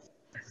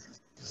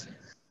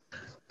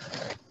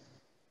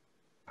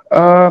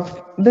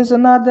 There's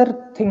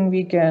another thing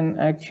we can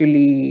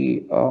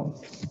actually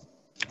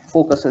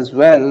focus as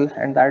well,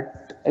 and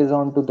that is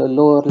onto the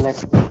lower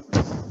left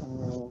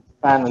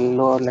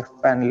lower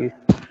left panel,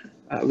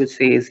 which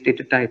says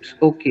data types.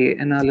 Okay,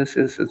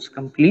 analysis is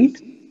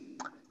complete.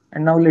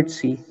 And now let's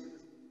see.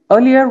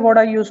 Earlier, what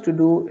I used to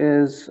do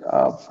is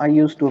I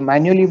used to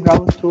manually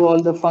browse through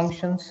all the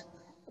functions,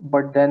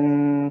 but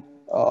then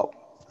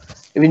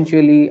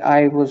eventually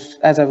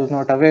as I was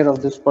not aware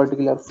of this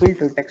particular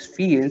filter text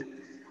field,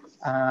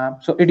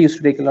 so it used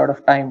to take a lot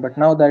of time. But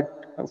now that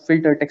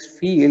filter text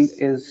field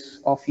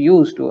is of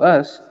use to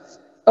us,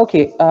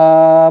 okay.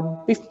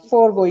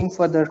 Before going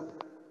further,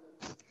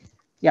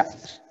 yeah,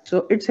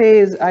 so it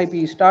says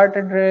IP start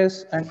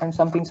address and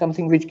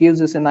something which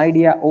gives us an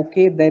idea.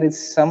 Okay, there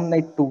is some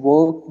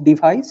network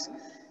device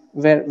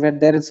where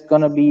there is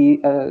gonna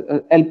be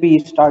a LP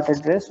start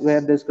address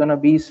where there's gonna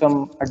be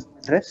some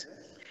address.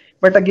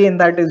 But again,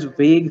 that is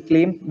vague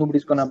claim.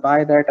 Nobody's gonna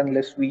buy that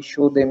unless we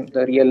show them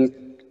the real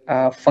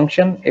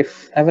function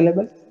if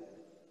available.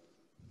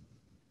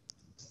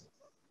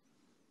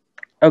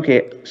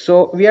 Okay,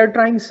 so we are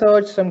trying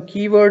search some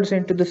keywords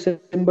into the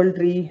symbol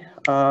tree,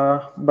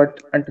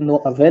 but unto no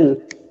avail.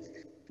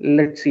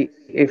 Let's see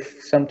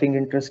if something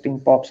interesting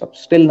pops up.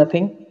 Still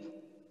nothing.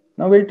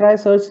 Now we'll try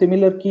search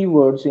similar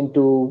keywords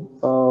into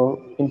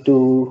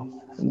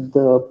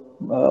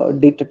the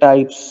data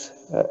types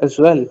as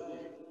well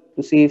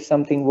to see if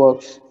something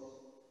works.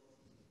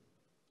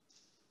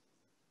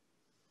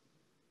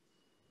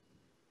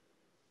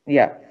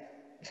 Yeah.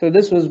 So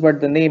this was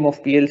but the name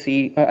of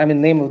PLC. I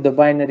mean name of the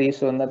binary.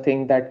 So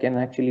nothing that can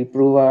actually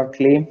prove our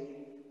claim.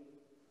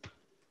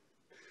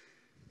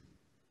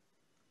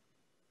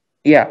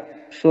 Yeah,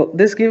 so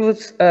this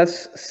gives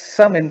us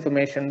some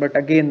information, but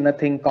again,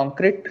 nothing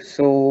concrete.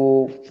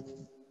 So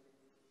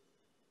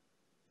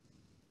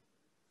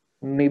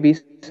maybe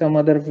some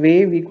other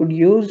way we could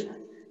use.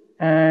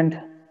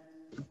 And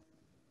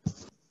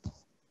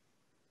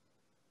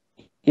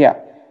yeah,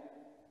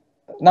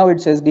 now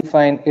it says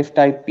define if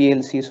type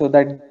PLC. So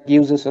that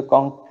gives us a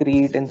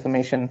concrete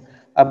information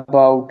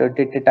about the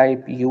data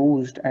type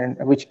used, and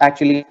which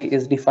actually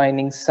is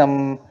defining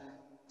some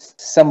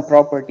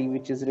property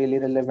which is really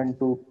relevant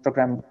to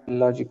programmable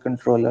logic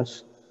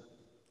controllers.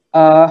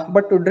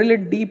 But to drill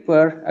it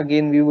deeper,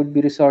 again, we would be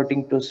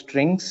resorting to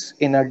strings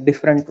in a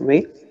different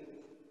way,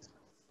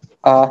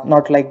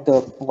 not like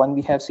the one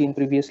we have seen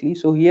previously.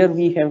 So here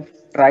we have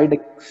tried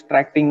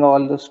extracting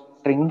all the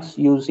strings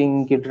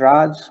using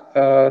Gidra's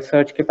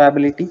search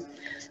capability.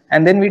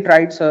 And then we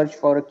tried search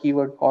for a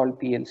keyword called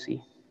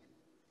PLC.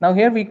 Now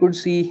here we could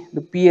see the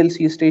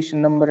PLC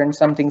station number and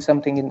something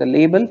in the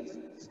label.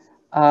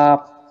 Uh,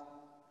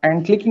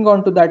 and clicking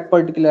onto that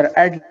particular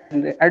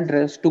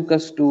address took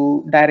us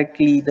to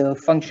directly the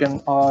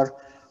function, or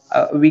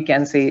we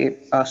can say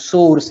a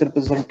source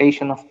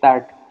representation of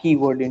that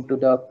keyword into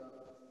the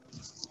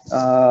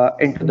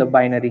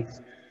binary.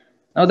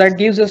 Now that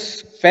gives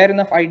us fair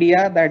enough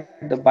idea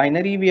that the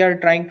binary we are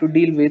trying to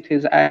deal with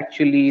is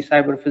actually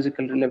cyber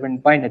physical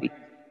relevant binary,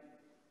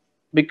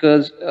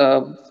 because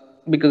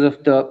because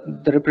of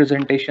the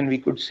representation we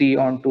could see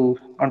onto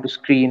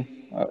screen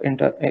in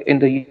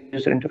the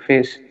user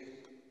interface.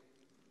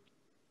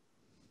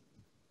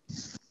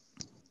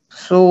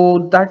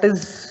 So that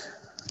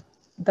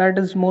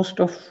is most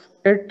of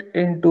it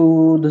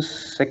into the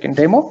second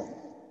demo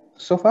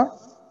so far.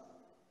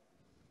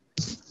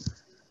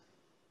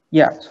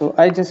 Yeah, so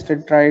I just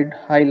tried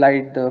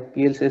highlight the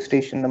PLC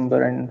station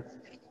number and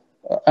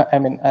I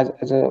mean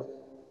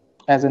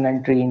as an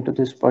entry into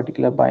this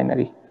particular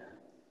binary.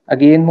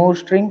 Again, more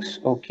strings.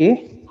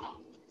 Okay.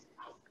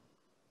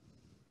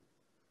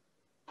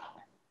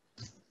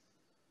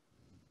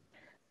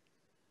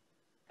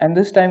 And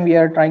this time we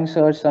are trying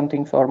search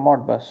something for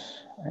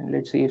Modbus, and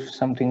let's see if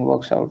something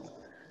works out.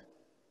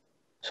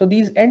 So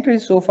these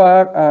entries so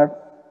far are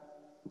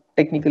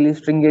technically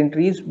string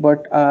entries,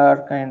 but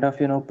are kind of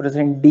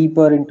present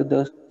deeper into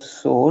the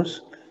source,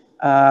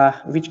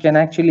 which can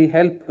actually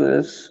help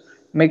us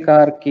make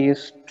our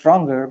case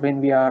stronger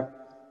when we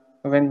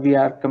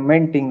are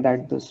commenting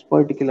that this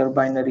particular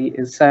binary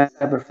is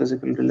cyber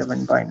physical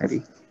relevant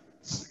binary.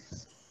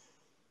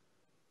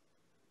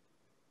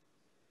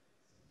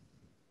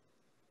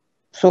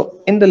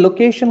 So in the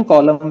location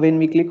column, when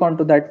we click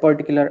onto that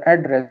particular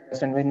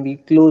address and when we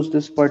close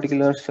this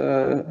particular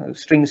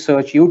string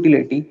search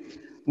utility,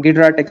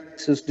 Gidra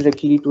takes us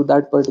directly to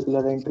that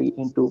particular entry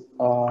into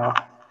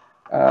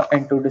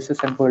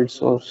disassembled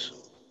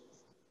source.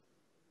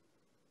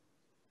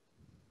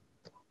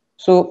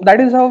 So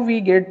that is how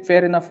we get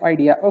fair enough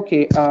idea.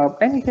 Okay,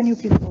 Penny, can you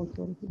please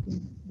also?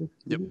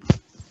 Yep.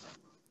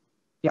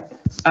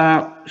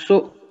 Yeah.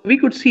 So we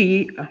could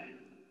see.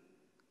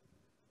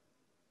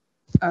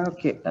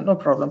 Okay, no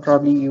problem.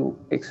 Probably you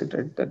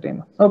exited the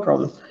demo. No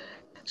problem.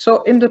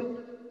 So in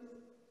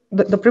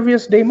the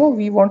previous demo,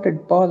 we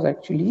wanted pause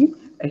actually,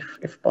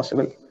 if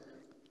possible.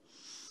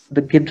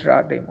 The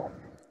Gidra demo.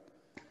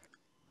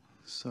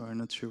 Sorry,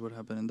 not sure what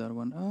happened in that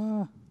one.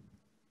 Ah.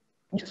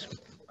 Yes.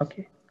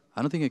 Okay.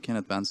 I don't think I can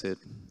advance it.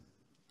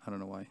 I don't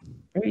know why.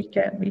 We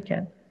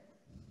can.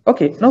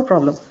 Okay, no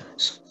problem.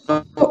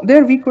 So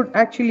there we could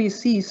actually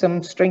see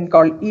some string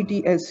called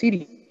ETS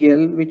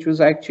serial, which was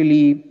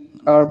actually,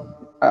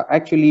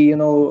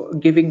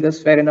 giving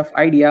us fair enough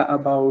idea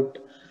about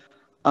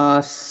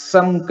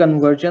some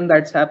conversion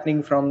that's happening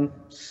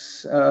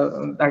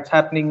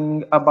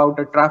about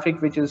a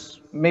traffic which is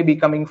maybe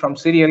coming from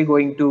serial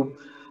going to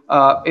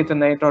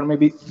Ethernet, or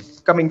maybe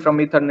coming from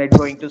Ethernet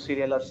going to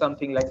serial, or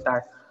something like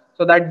that.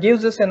 So that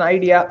gives us an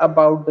idea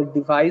about the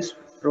device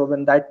probe,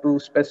 and that too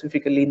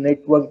specifically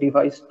network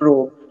device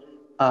probe,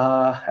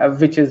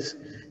 which is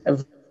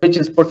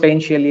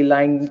potentially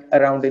lying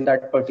around in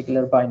that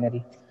particular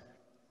binary.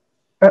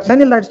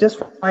 Daniel, that's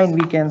just fine.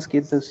 We can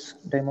skip this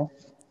demo.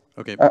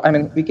 Okay. I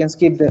mean, we can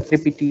skip the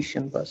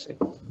repetition per se.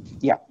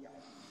 Yeah.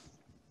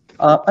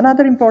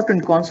 Another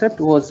important concept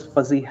was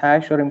fuzzy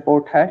hash or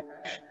import hash.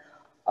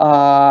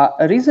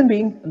 Reason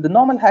being, the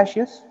normal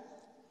hashes,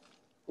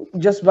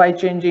 just by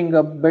changing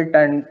a bit,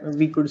 and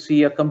we could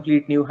see a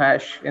complete new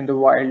hash in the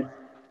wild.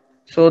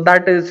 So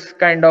that is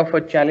kind of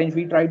a challenge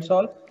we tried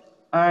solve.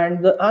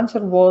 And the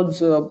answer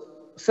was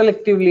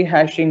selectively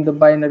hashing the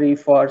binary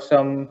for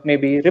some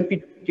maybe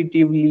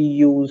repetitively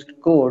used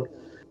code.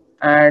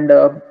 And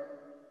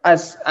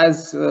as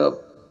as uh,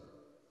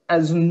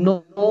 as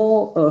no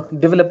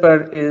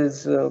developer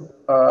is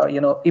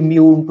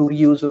immune to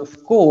reuse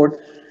of code,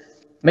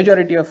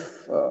 majority of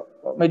uh,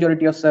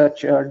 majority of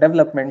such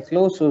development,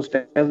 closed source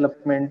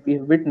development, we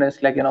have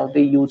witnessed, like,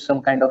 they use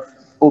some kind of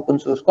open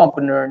source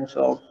components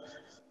or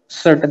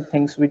certain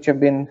things which have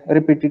been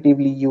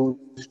repetitively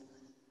used.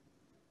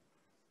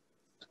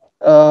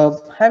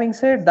 Having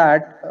said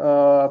that,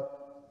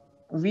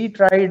 we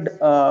tried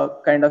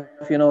kind of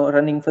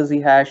running fuzzy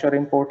hash or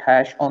import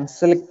hash on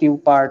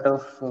selective part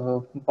of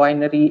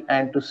binary,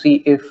 and to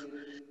see if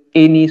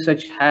any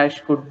such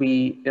hash could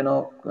be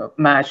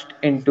matched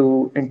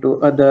into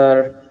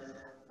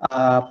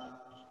uh,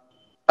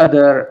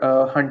 other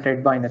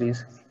hunted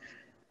binaries.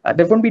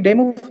 There won't be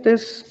demo of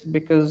this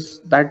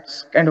because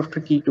that's kind of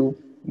tricky to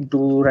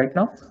do right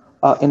now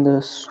in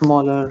the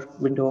smaller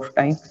window of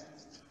time.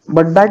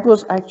 But that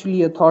was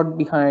actually a thought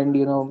behind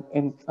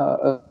inducting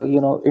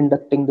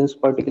this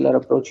particular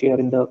approach here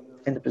in the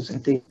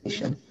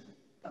presentation.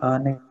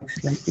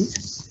 Next slide,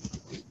 please.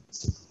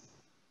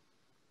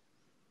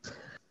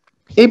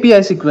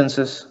 API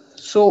sequences.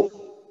 So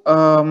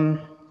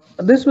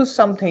this was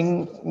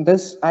something.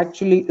 This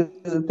actually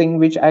is a thing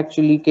which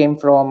actually came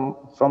from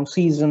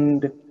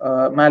seasoned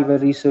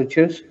malware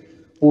researchers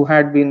who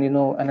had been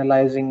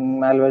analyzing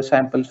malware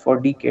samples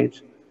for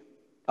decades.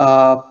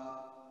 Uh,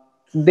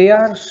 they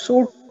are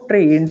so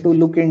trained to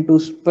look into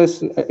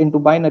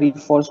binary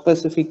for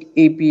specific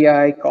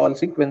API call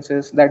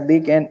sequences that they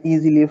can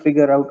easily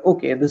figure out,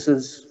 okay, this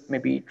is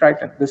maybe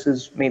Triton, this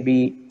is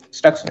maybe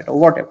Stuxnet or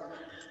whatever.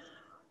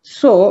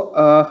 So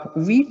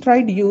we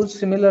tried to use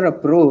similar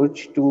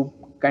approach to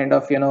kind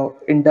of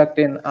induct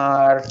in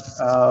our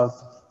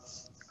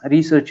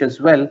research as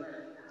well.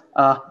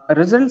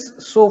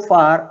 Results so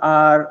far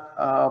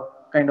are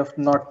kind of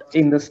not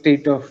in the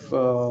state of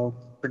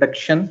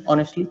production,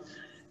 honestly.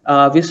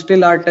 We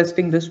still are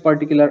testing this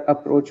particular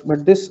approach,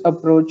 but this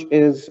approach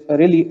is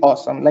really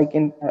awesome. Like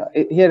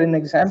here in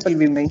example,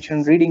 we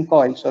mentioned reading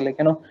coil. So like,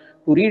 to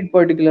read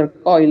particular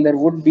coil, there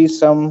would be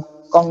some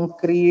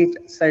concrete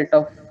set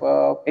of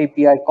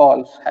API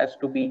calls has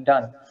to be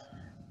done.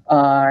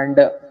 And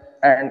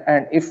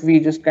if we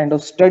just kind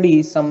of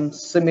study some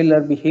similar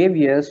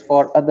behaviors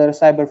for other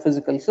cyber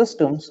physical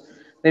systems,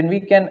 then we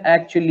can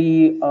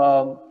actually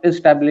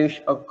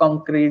establish a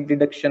concrete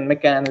deduction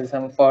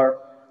mechanism for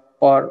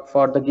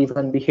the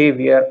given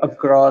behavior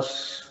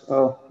across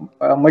a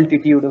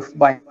multitude of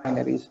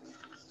binaries.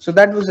 So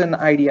that was an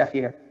idea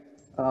here.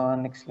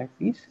 Next slide,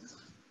 please.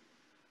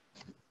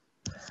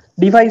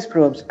 Device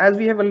probes. As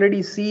we have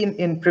already seen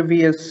in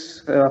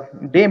previous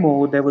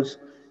demo, there was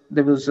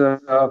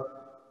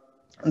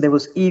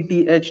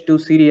ETH to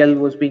serial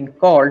was being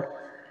called.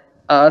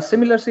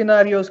 Similar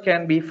scenarios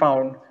can be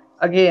found.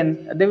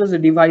 Again, there was a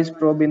device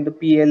probe in the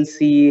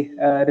PLC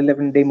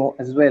relevant demo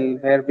as well,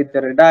 where with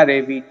the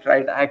radare we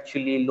tried to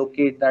actually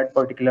locate that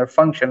particular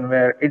function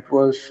where it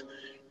was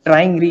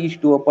trying reach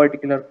to a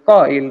particular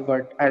coil,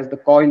 but as the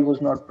coil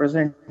was not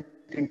present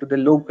into the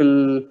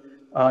local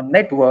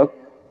network,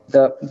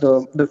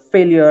 the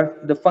failure,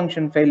 the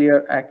function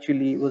failure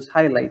actually was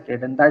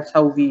highlighted, and that's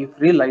how we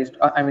realized.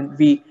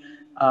 We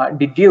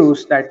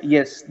deduced that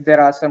yes,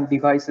 there are some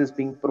devices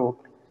being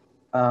probed.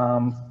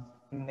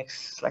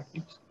 Next slide,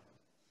 please.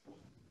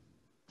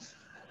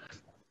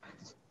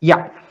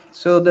 Yeah.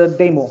 So the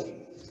demo.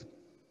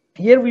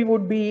 Here we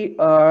would be.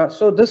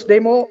 So this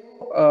demo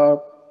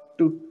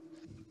to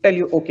tell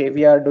you, okay,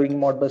 we are doing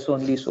Modbus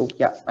only. So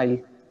yeah,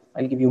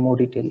 I'll give you more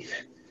details.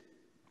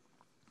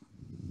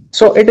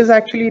 So it is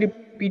actually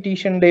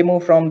repetition demo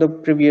from the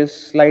previous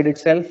slide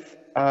itself.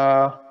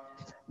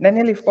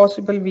 Daniel, if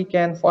possible, we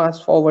can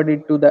fast forward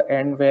it to the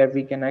end where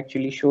we can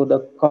actually show the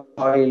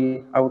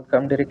coil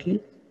outcome directly.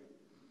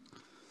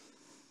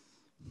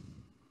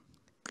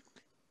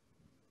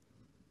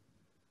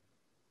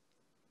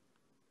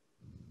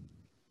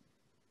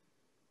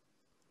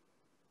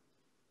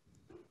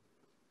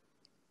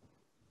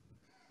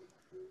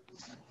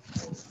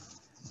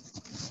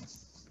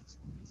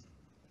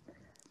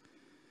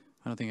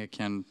 I don't think I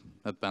can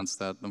advance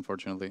that,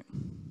 unfortunately.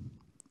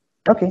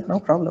 Okay, no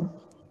problem.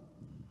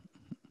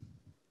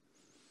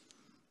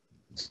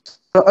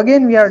 So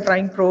again, we are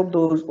trying to probe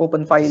those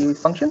open file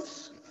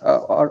functions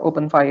or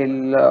open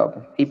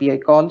file API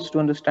calls to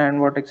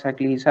understand what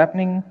exactly is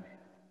happening,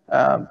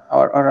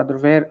 or rather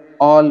where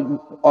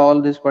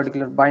all this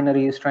particular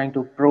binary is trying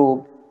to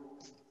probe.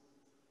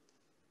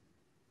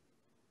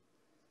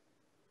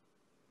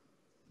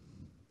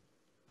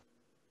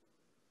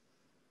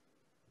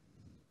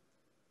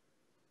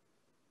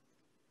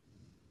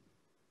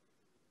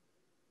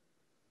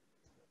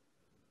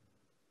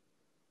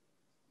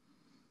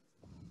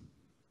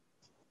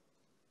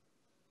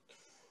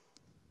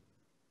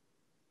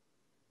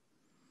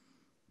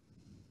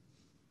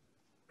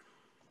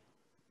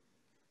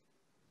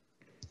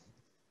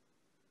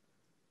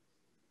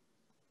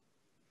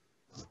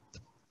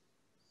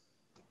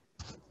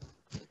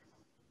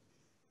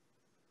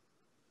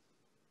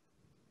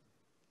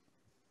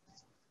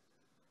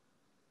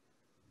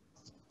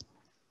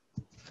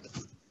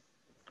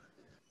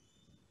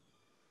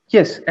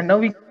 Yes, and now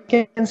we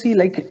can see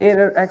like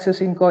error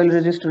accessing coil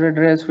register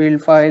address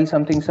field file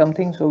something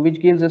something. So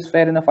which gives us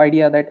fair enough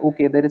idea that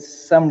okay, there is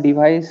some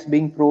device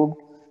being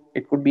probed.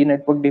 It could be a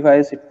network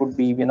device. It could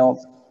be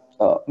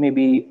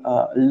maybe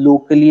a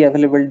locally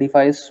available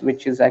device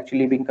which is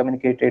actually being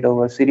communicated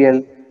over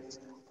serial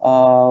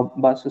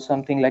bus or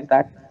something like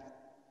that.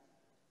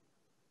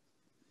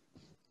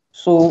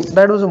 So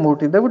that was a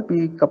motive. There would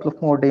be a couple of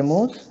more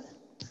demos.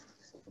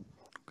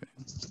 Okay.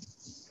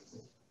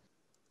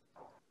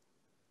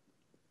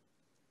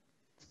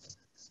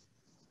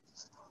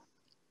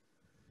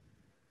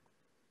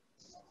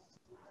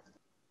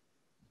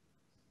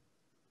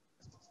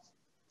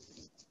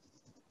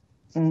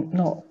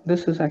 No,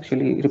 this is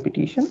actually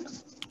repetition.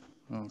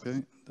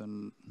 Okay,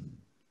 then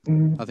I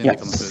think Yeah. they're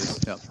coming through this.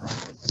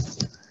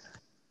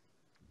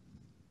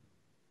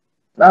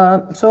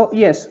 Yeah. So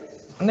yes,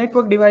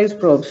 network device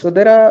probes. So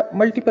there are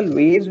multiple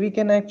ways we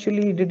can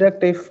actually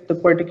deduct if the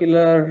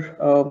particular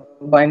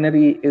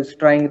binary is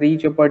trying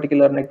reach a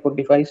particular network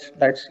device.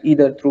 That's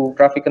either through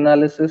traffic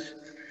analysis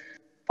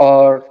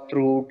or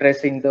through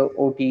tracing the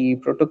OT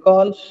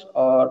protocols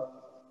or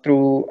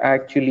through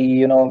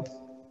actually,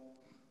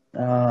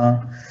 uh,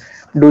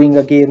 doing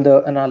again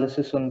the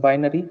analysis on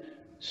binary.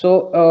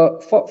 So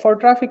for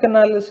traffic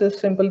analysis,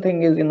 simple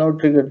thing is,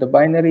 trigger the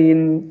binary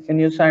in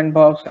your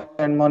sandbox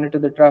and monitor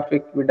the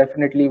traffic. We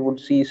definitely would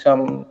see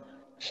some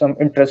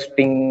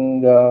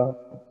interesting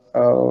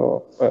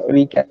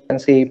we can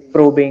say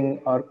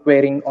probing or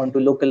querying onto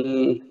local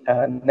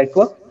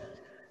network.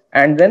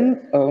 And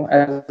then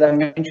as I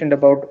mentioned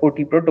about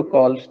OT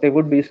protocols, there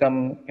would be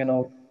some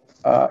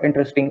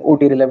interesting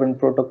OT relevant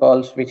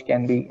protocols which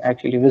can be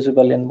actually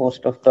visible in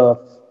most of the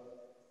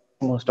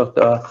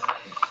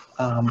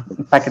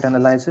packet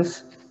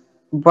analysis.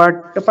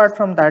 But apart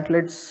from that,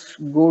 let's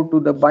go to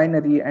the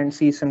binary and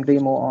see some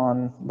demo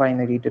on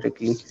binary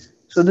directly.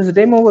 So this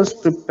demo was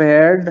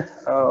prepared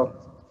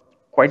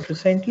quite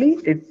recently.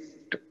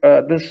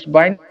 This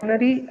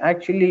binary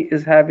actually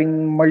is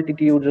having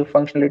multitudes of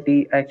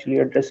functionality, actually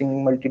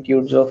addressing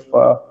multitudes of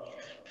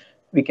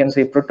we can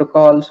say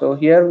protocols. So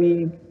here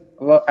we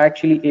were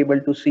actually able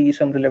to see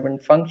some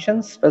relevant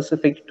functions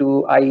specific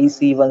to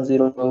IEC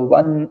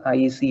 101,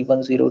 IEC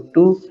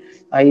 102,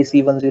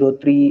 IEC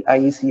 103,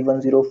 IEC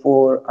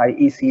 104,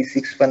 IEC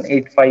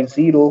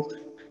 61850,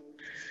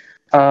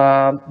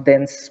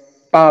 then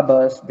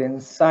SPABus,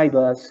 then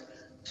SIBUS.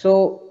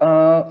 So,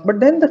 but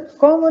then the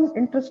common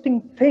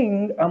interesting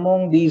thing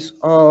among these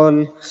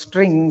all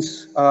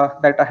strings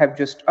that I have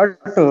just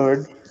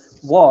uttered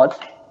was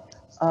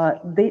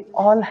they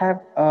all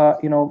have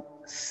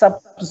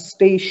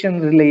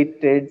substation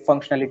related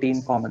functionality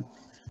in common.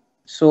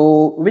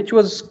 So which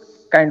was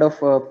kind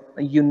of a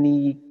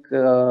unique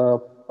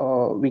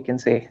we can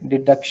say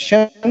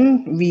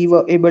deduction we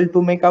were able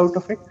to make out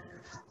of it.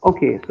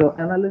 Okay, so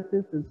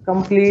analysis is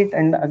complete,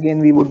 and again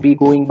we would be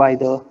going by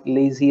the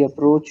lazy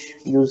approach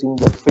using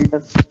the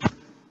filter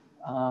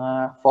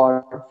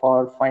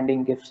for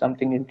finding if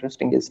something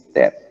interesting is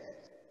there.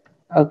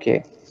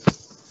 Okay.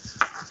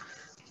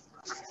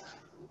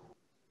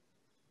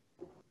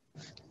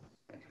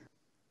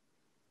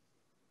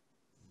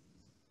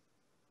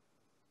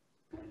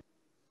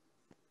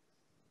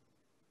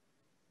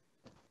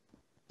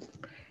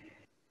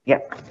 Yeah.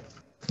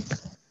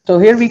 So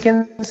here we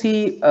can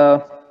see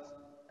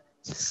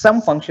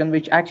some function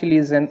which actually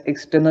is an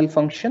external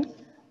function.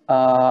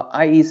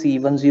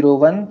 IEC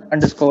 101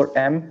 underscore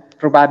M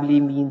probably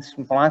means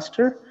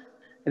master.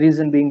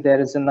 Reason being there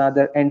is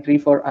another entry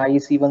for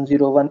IEC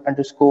 101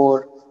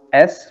 underscore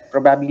S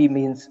probably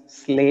means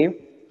slave.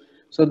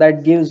 So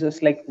that gives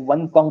us like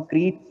one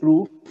concrete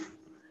proof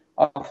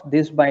of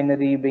this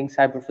binary being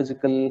cyber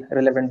physical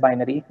relevant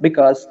binary,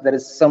 because there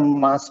is some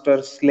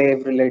master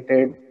slave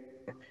related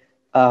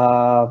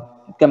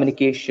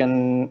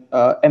communication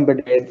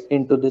embedded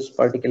into this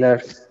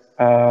particular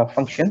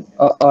function,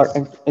 or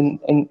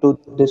into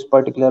this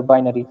particular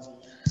binary.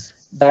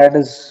 That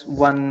is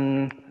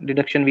one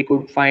deduction we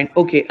could find.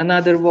 Okay,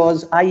 another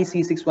was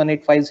IEC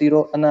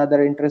 61850,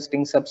 another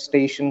interesting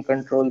substation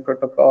control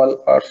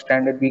protocol or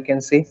standard, we can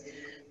say.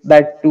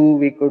 That too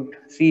we could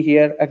see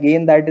here.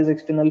 Again, that is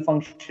external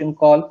function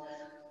call.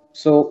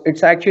 So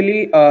it's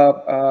actually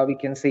we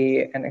can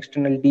say an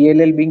external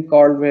DLL being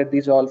called, where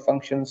these all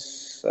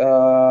functions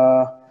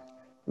were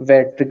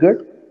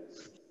triggered.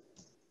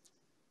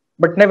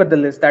 But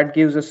nevertheless, that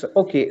gives us,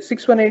 okay,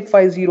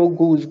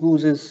 61850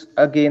 goose is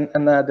again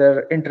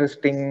another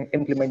interesting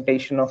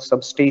implementation of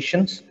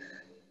substations.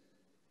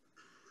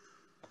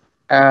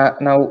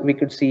 Now we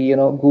could see,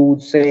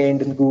 goose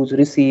send and goose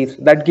receive.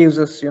 That gives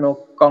us,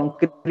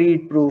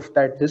 concrete proof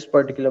that this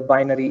particular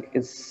binary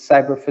is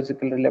cyber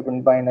physical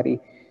relevant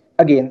binary.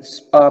 Again,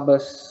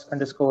 sparbus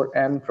underscore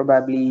m,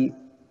 probably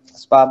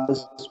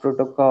sparbus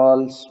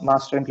protocols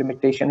master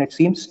implementation, it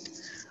seems.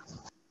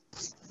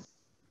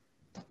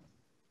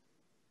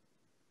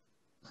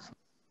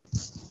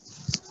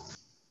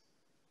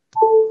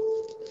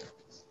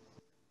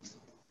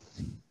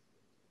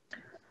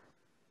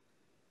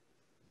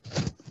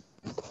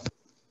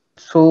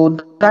 So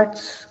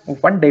that's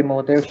one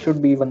demo. There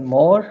should be one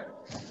more.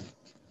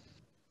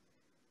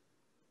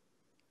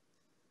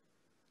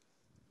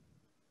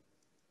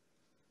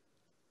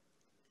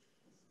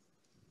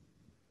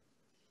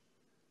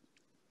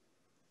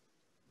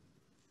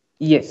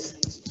 Yes.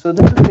 So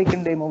this is the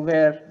second demo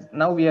where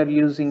now we are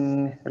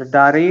using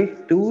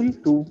Radare tool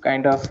to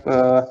kind of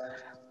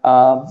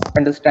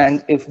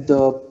understand if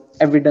the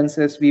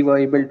evidences we were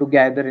able to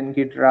gather in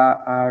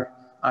Gitra are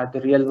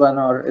the real one,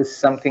 or is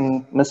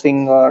something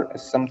missing, or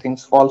is something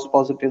false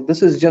positive.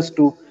 This is just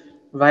to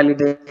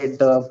validate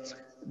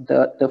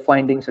the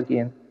findings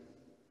again.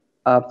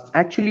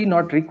 Actually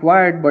not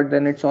required, but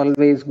then it's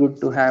always good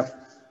to have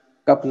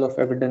couple of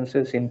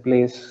evidences in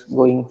place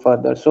going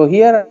further. So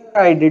here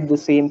I did the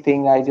same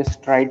thing. I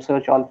just tried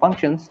search all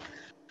functions,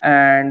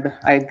 and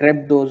I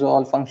grabbed those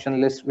all function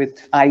lists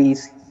with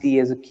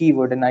IEC as a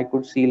keyword, and I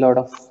could see a lot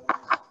of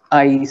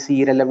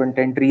IEC relevant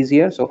entries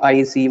here. So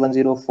IEC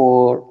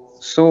 104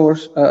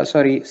 source,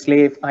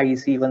 slave,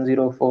 IEC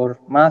 104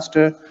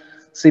 master,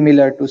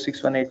 similar to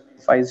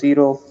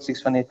 61850,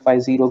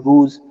 61850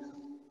 goose,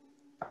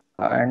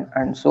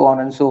 and so on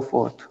and so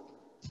forth.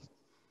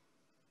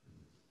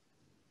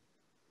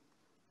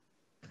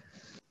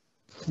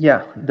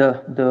 Yeah,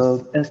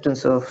 the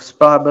instance of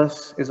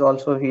sparbus is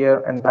also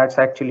here, and that's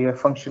actually a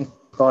function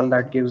call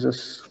that gives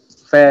us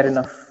fair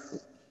enough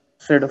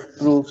set of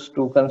proofs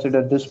to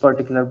consider this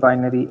particular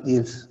binary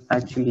is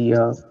actually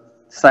a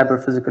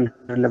cyber physical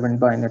relevant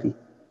binary.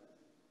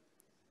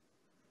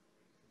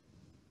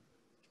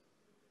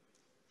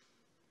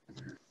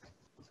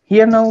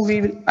 Here now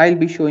I'll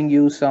be showing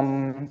you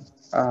some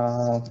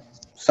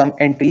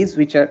entries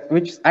which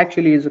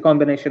actually is a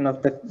combination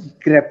of the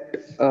grept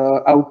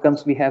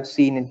outcomes we have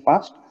seen in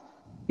past.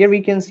 Here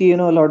we can see, a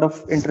lot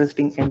of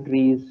interesting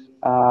entries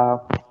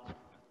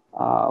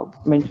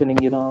mentioning,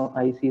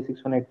 IC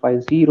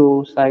 61850,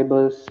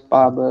 Cybers,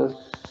 Parbus,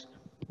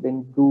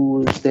 then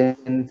Goose,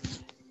 then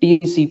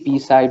TCP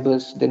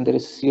Cybers, then there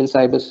is Serial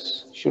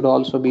Cybers should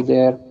also be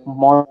there.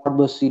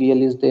 Modbus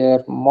Serial is there,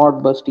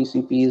 Modbus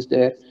TCP is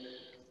there.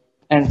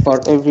 And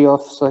for every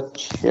of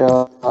such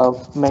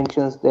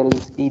mentions, there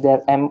is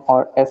either M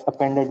or S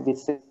appended, which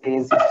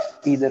says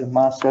either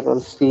master or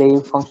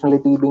slave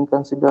functionality being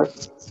considered.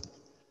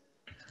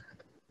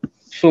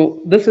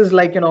 So this is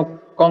like,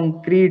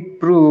 concrete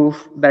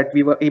proof that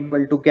we were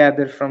able to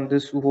gather from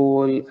this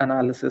whole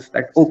analysis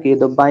that, okay,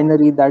 the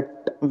binary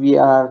that we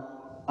are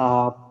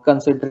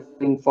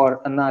considering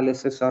for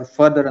analysis or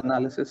further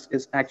analysis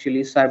is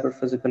actually cyber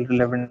physical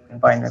relevant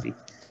binary.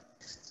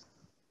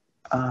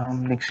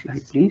 Next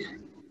slide, please.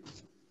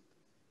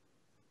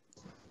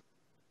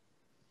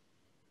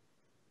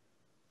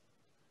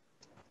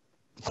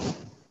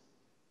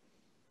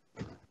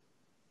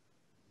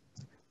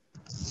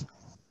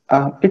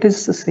 It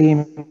is the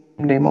same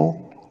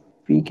demo.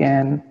 We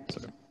can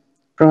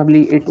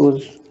probably it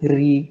was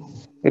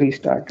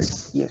restarted.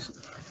 Yes.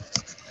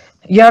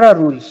 Yara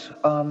rules.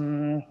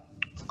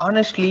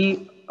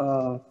 Honestly,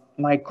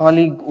 my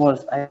colleague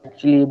was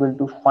actually able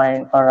to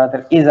find, or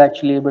rather, is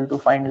actually able to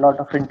find a lot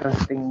of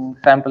interesting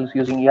samples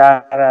using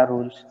Yara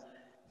rules.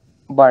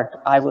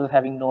 But I was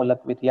having no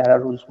luck with Yara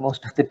rules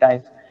most of the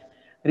times.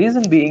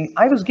 Reason being,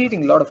 I was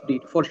getting a lot of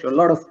data for sure, a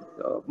lot of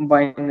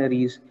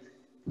binaries.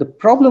 The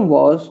problem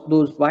was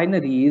those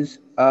binaries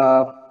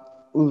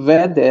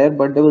were there,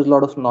 but there was a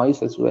lot of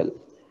noise as well.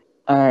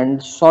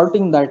 And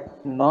sorting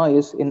that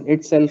noise in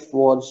itself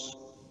was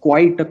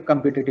quite a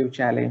competitive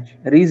challenge.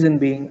 Reason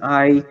being,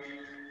 I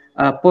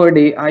per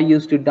day I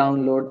used to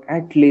download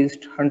at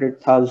least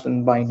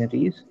 100,000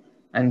 binaries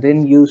and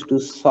then used to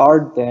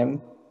sort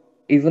them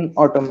even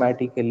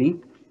automatically.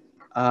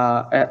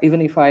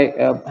 Even if I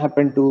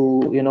happen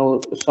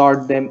to,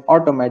 sort them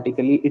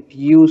automatically, it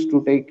used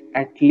to take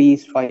at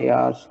least 5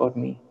 hours for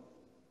me.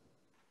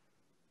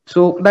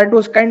 So that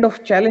was kind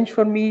of challenge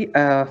for me.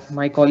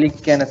 My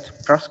colleague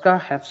Kenneth Truska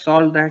have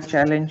solved that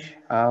challenge,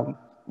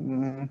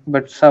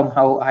 but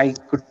somehow I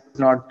could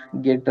not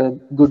get a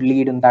good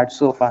lead in that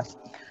so far.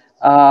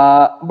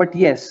 But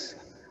yes,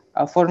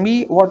 for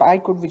me, what I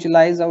could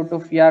visualize out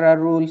of ERR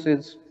rules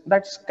is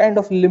that's kind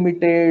of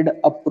limited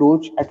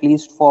approach, at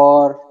least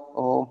for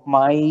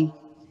my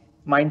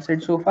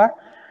mindset so far.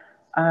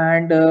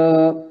 And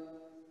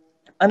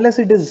unless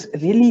it is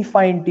really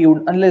fine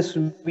tuned, unless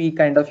we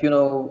kind of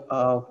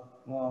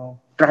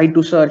try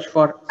to search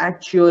for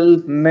actual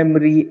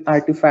memory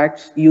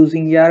artifacts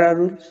using YARA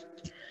rules,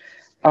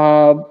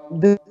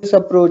 this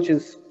approach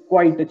is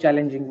quite a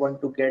challenging one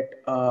to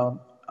get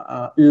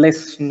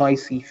less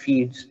noisy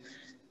feeds.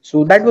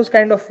 So that was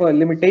kind of a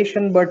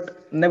limitation, but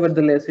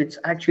nevertheless, it's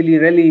actually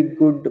really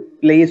good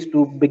place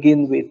to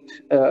begin with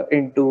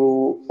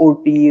into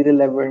OT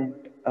relevant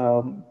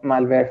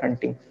malware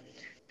hunting.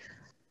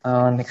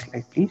 Next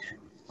slide, please.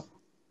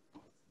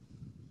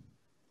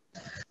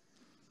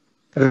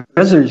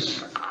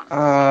 Results.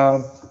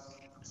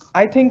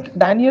 I think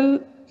Daniel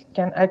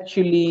can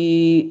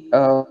actually,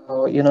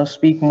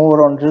 speak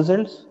more on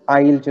results.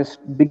 I'll just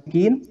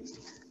begin.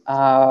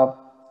 Uh,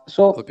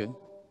 so, Okay.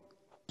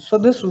 so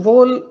this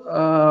whole,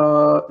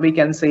 we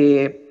can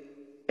say,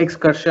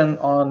 excursion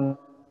on,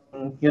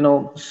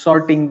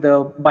 sorting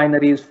the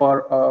binaries for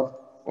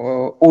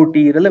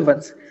OT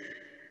relevance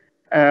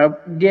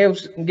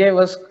gave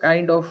us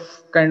kind of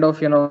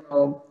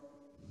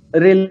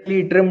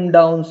really trimmed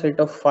down set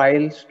of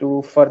files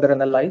to further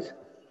analyze.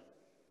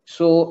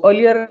 So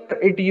earlier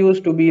it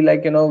used to be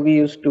like, we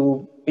used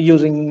to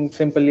using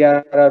simple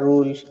Yara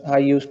rules. I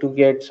used to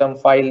get some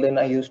file, then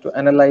I used to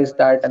analyze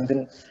that, and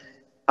then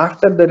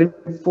after the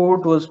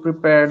report was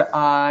prepared,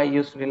 I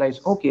used to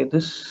realize, okay,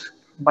 this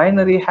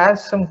binary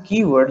has some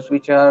keywords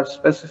which are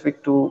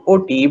specific to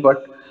OT,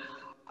 but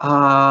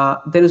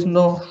there is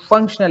no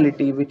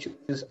functionality which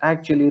is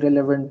actually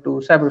relevant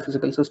to cyber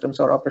physical systems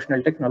or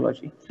operational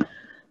technology.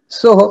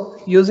 So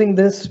using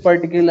this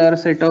particular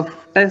set of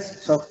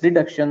tests of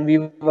deduction, we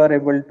were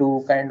able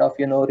to kind of,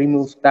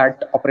 remove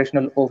that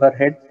operational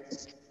overhead.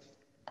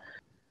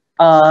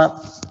 Uh,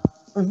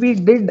 we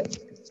did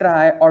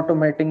try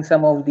automating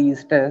some of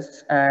these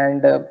tests,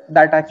 and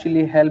that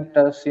actually helped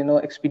us,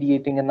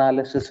 expediting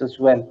analysis as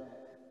well.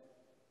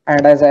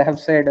 And as I have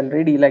said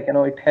already, like,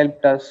 it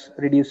helped us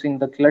reducing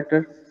the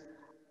clutter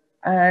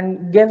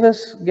and gave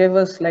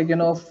us like,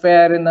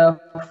 fair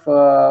enough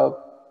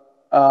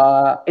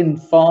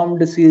informed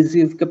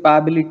decisive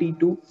capability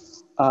to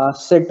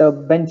set a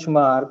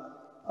benchmark,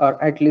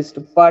 or at least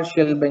a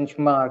partial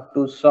benchmark,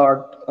 to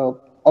sort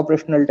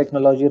operational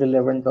technology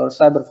relevant or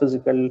cyber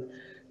physical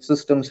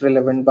systems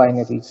relevant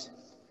binaries.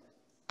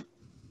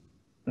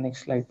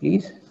 Next slide,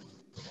 please.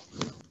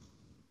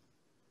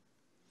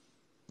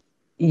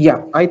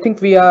 Yeah, I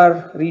think we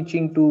are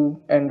reaching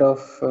to end of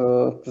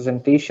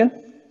presentation.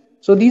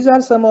 So these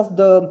are some of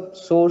the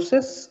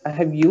sources I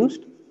have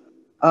used.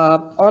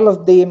 All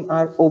of them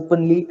are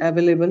openly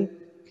available.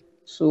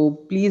 So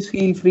please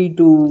feel free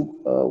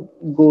to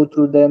go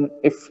through them.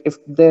 If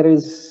there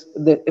is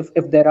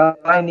if there are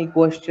any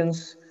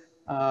questions,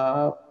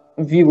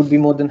 we would be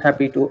more than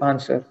happy to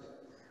answer.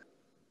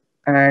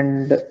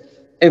 And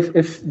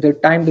if the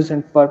time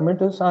doesn't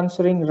permit us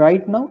answering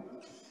right now,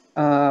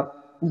 uh,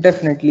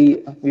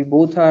 definitely we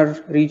both are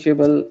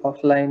reachable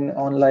offline,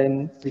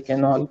 online. We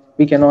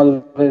can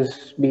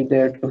always be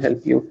there to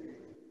help you.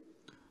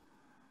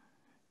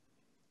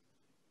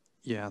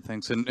 Yeah,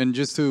 thanks. And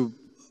just to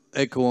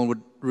echo on what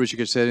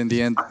Rishikesh said in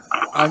the end,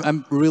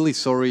 I'm really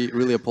sorry,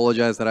 really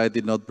apologize that I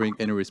did not bring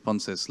any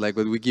responses. Like,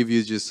 what we give you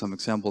is just some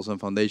examples and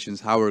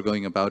foundations, how we're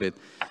going about it.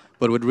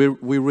 But what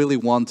we really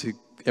want to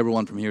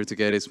everyone from here to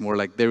get is more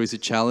like there is a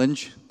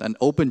challenge, an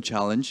open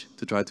challenge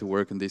to try to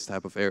work in this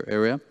type of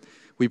area.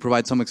 We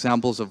provide some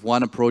examples of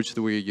one approach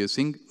that we're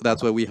using.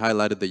 That's why we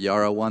highlighted the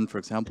Yara one, for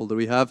example, that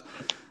we have.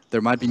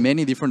 There might be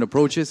many different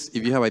approaches.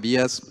 If you have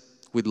ideas,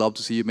 we'd love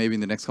to see you maybe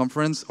in the next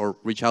conference, or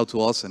reach out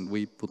to us, and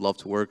we would love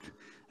to work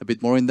a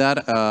bit more in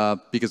that,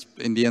 because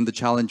in the end, the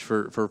challenge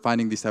for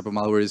finding this type of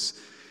malware is,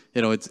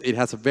 it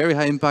has a very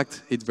high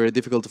impact. It's very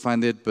difficult to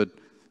find it, but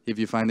if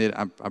you find it,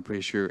 I'm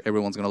pretty sure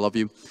everyone's going to love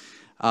you.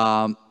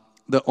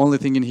 The only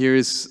thing in here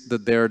is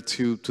that there are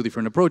two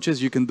different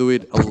approaches. You can do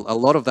it, a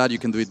lot of that you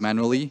can do it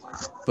manually,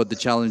 but the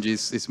challenge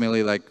is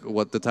mainly like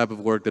what the type of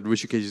work that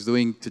Rishikesh is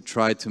doing to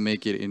try to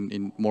make it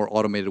in more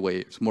automated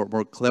ways, more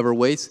clever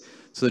ways,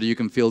 so that you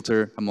can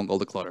filter among all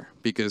the clutter.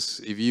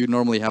 Because if you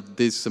normally have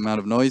this amount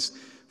of noise,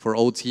 for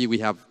OT we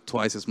have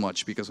twice as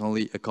much, because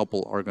only a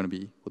couple are going to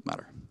be what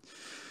matter.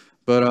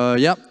 But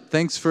yeah,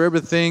 thanks for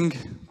everything.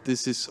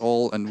 This is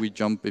all, and we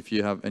jump if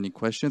you have any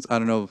questions. I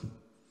don't know.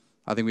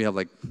 I think we have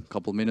like a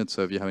couple minutes,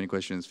 so if you have any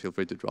questions, feel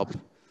free to drop.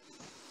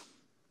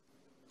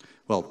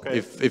 Well, okay.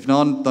 If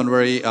none, don't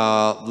worry.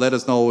 Let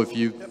us know if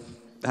you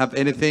have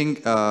anything,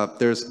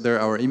 there are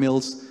our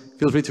emails.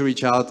 Feel free to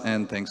reach out,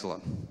 and thanks a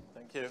lot.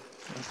 Thank you.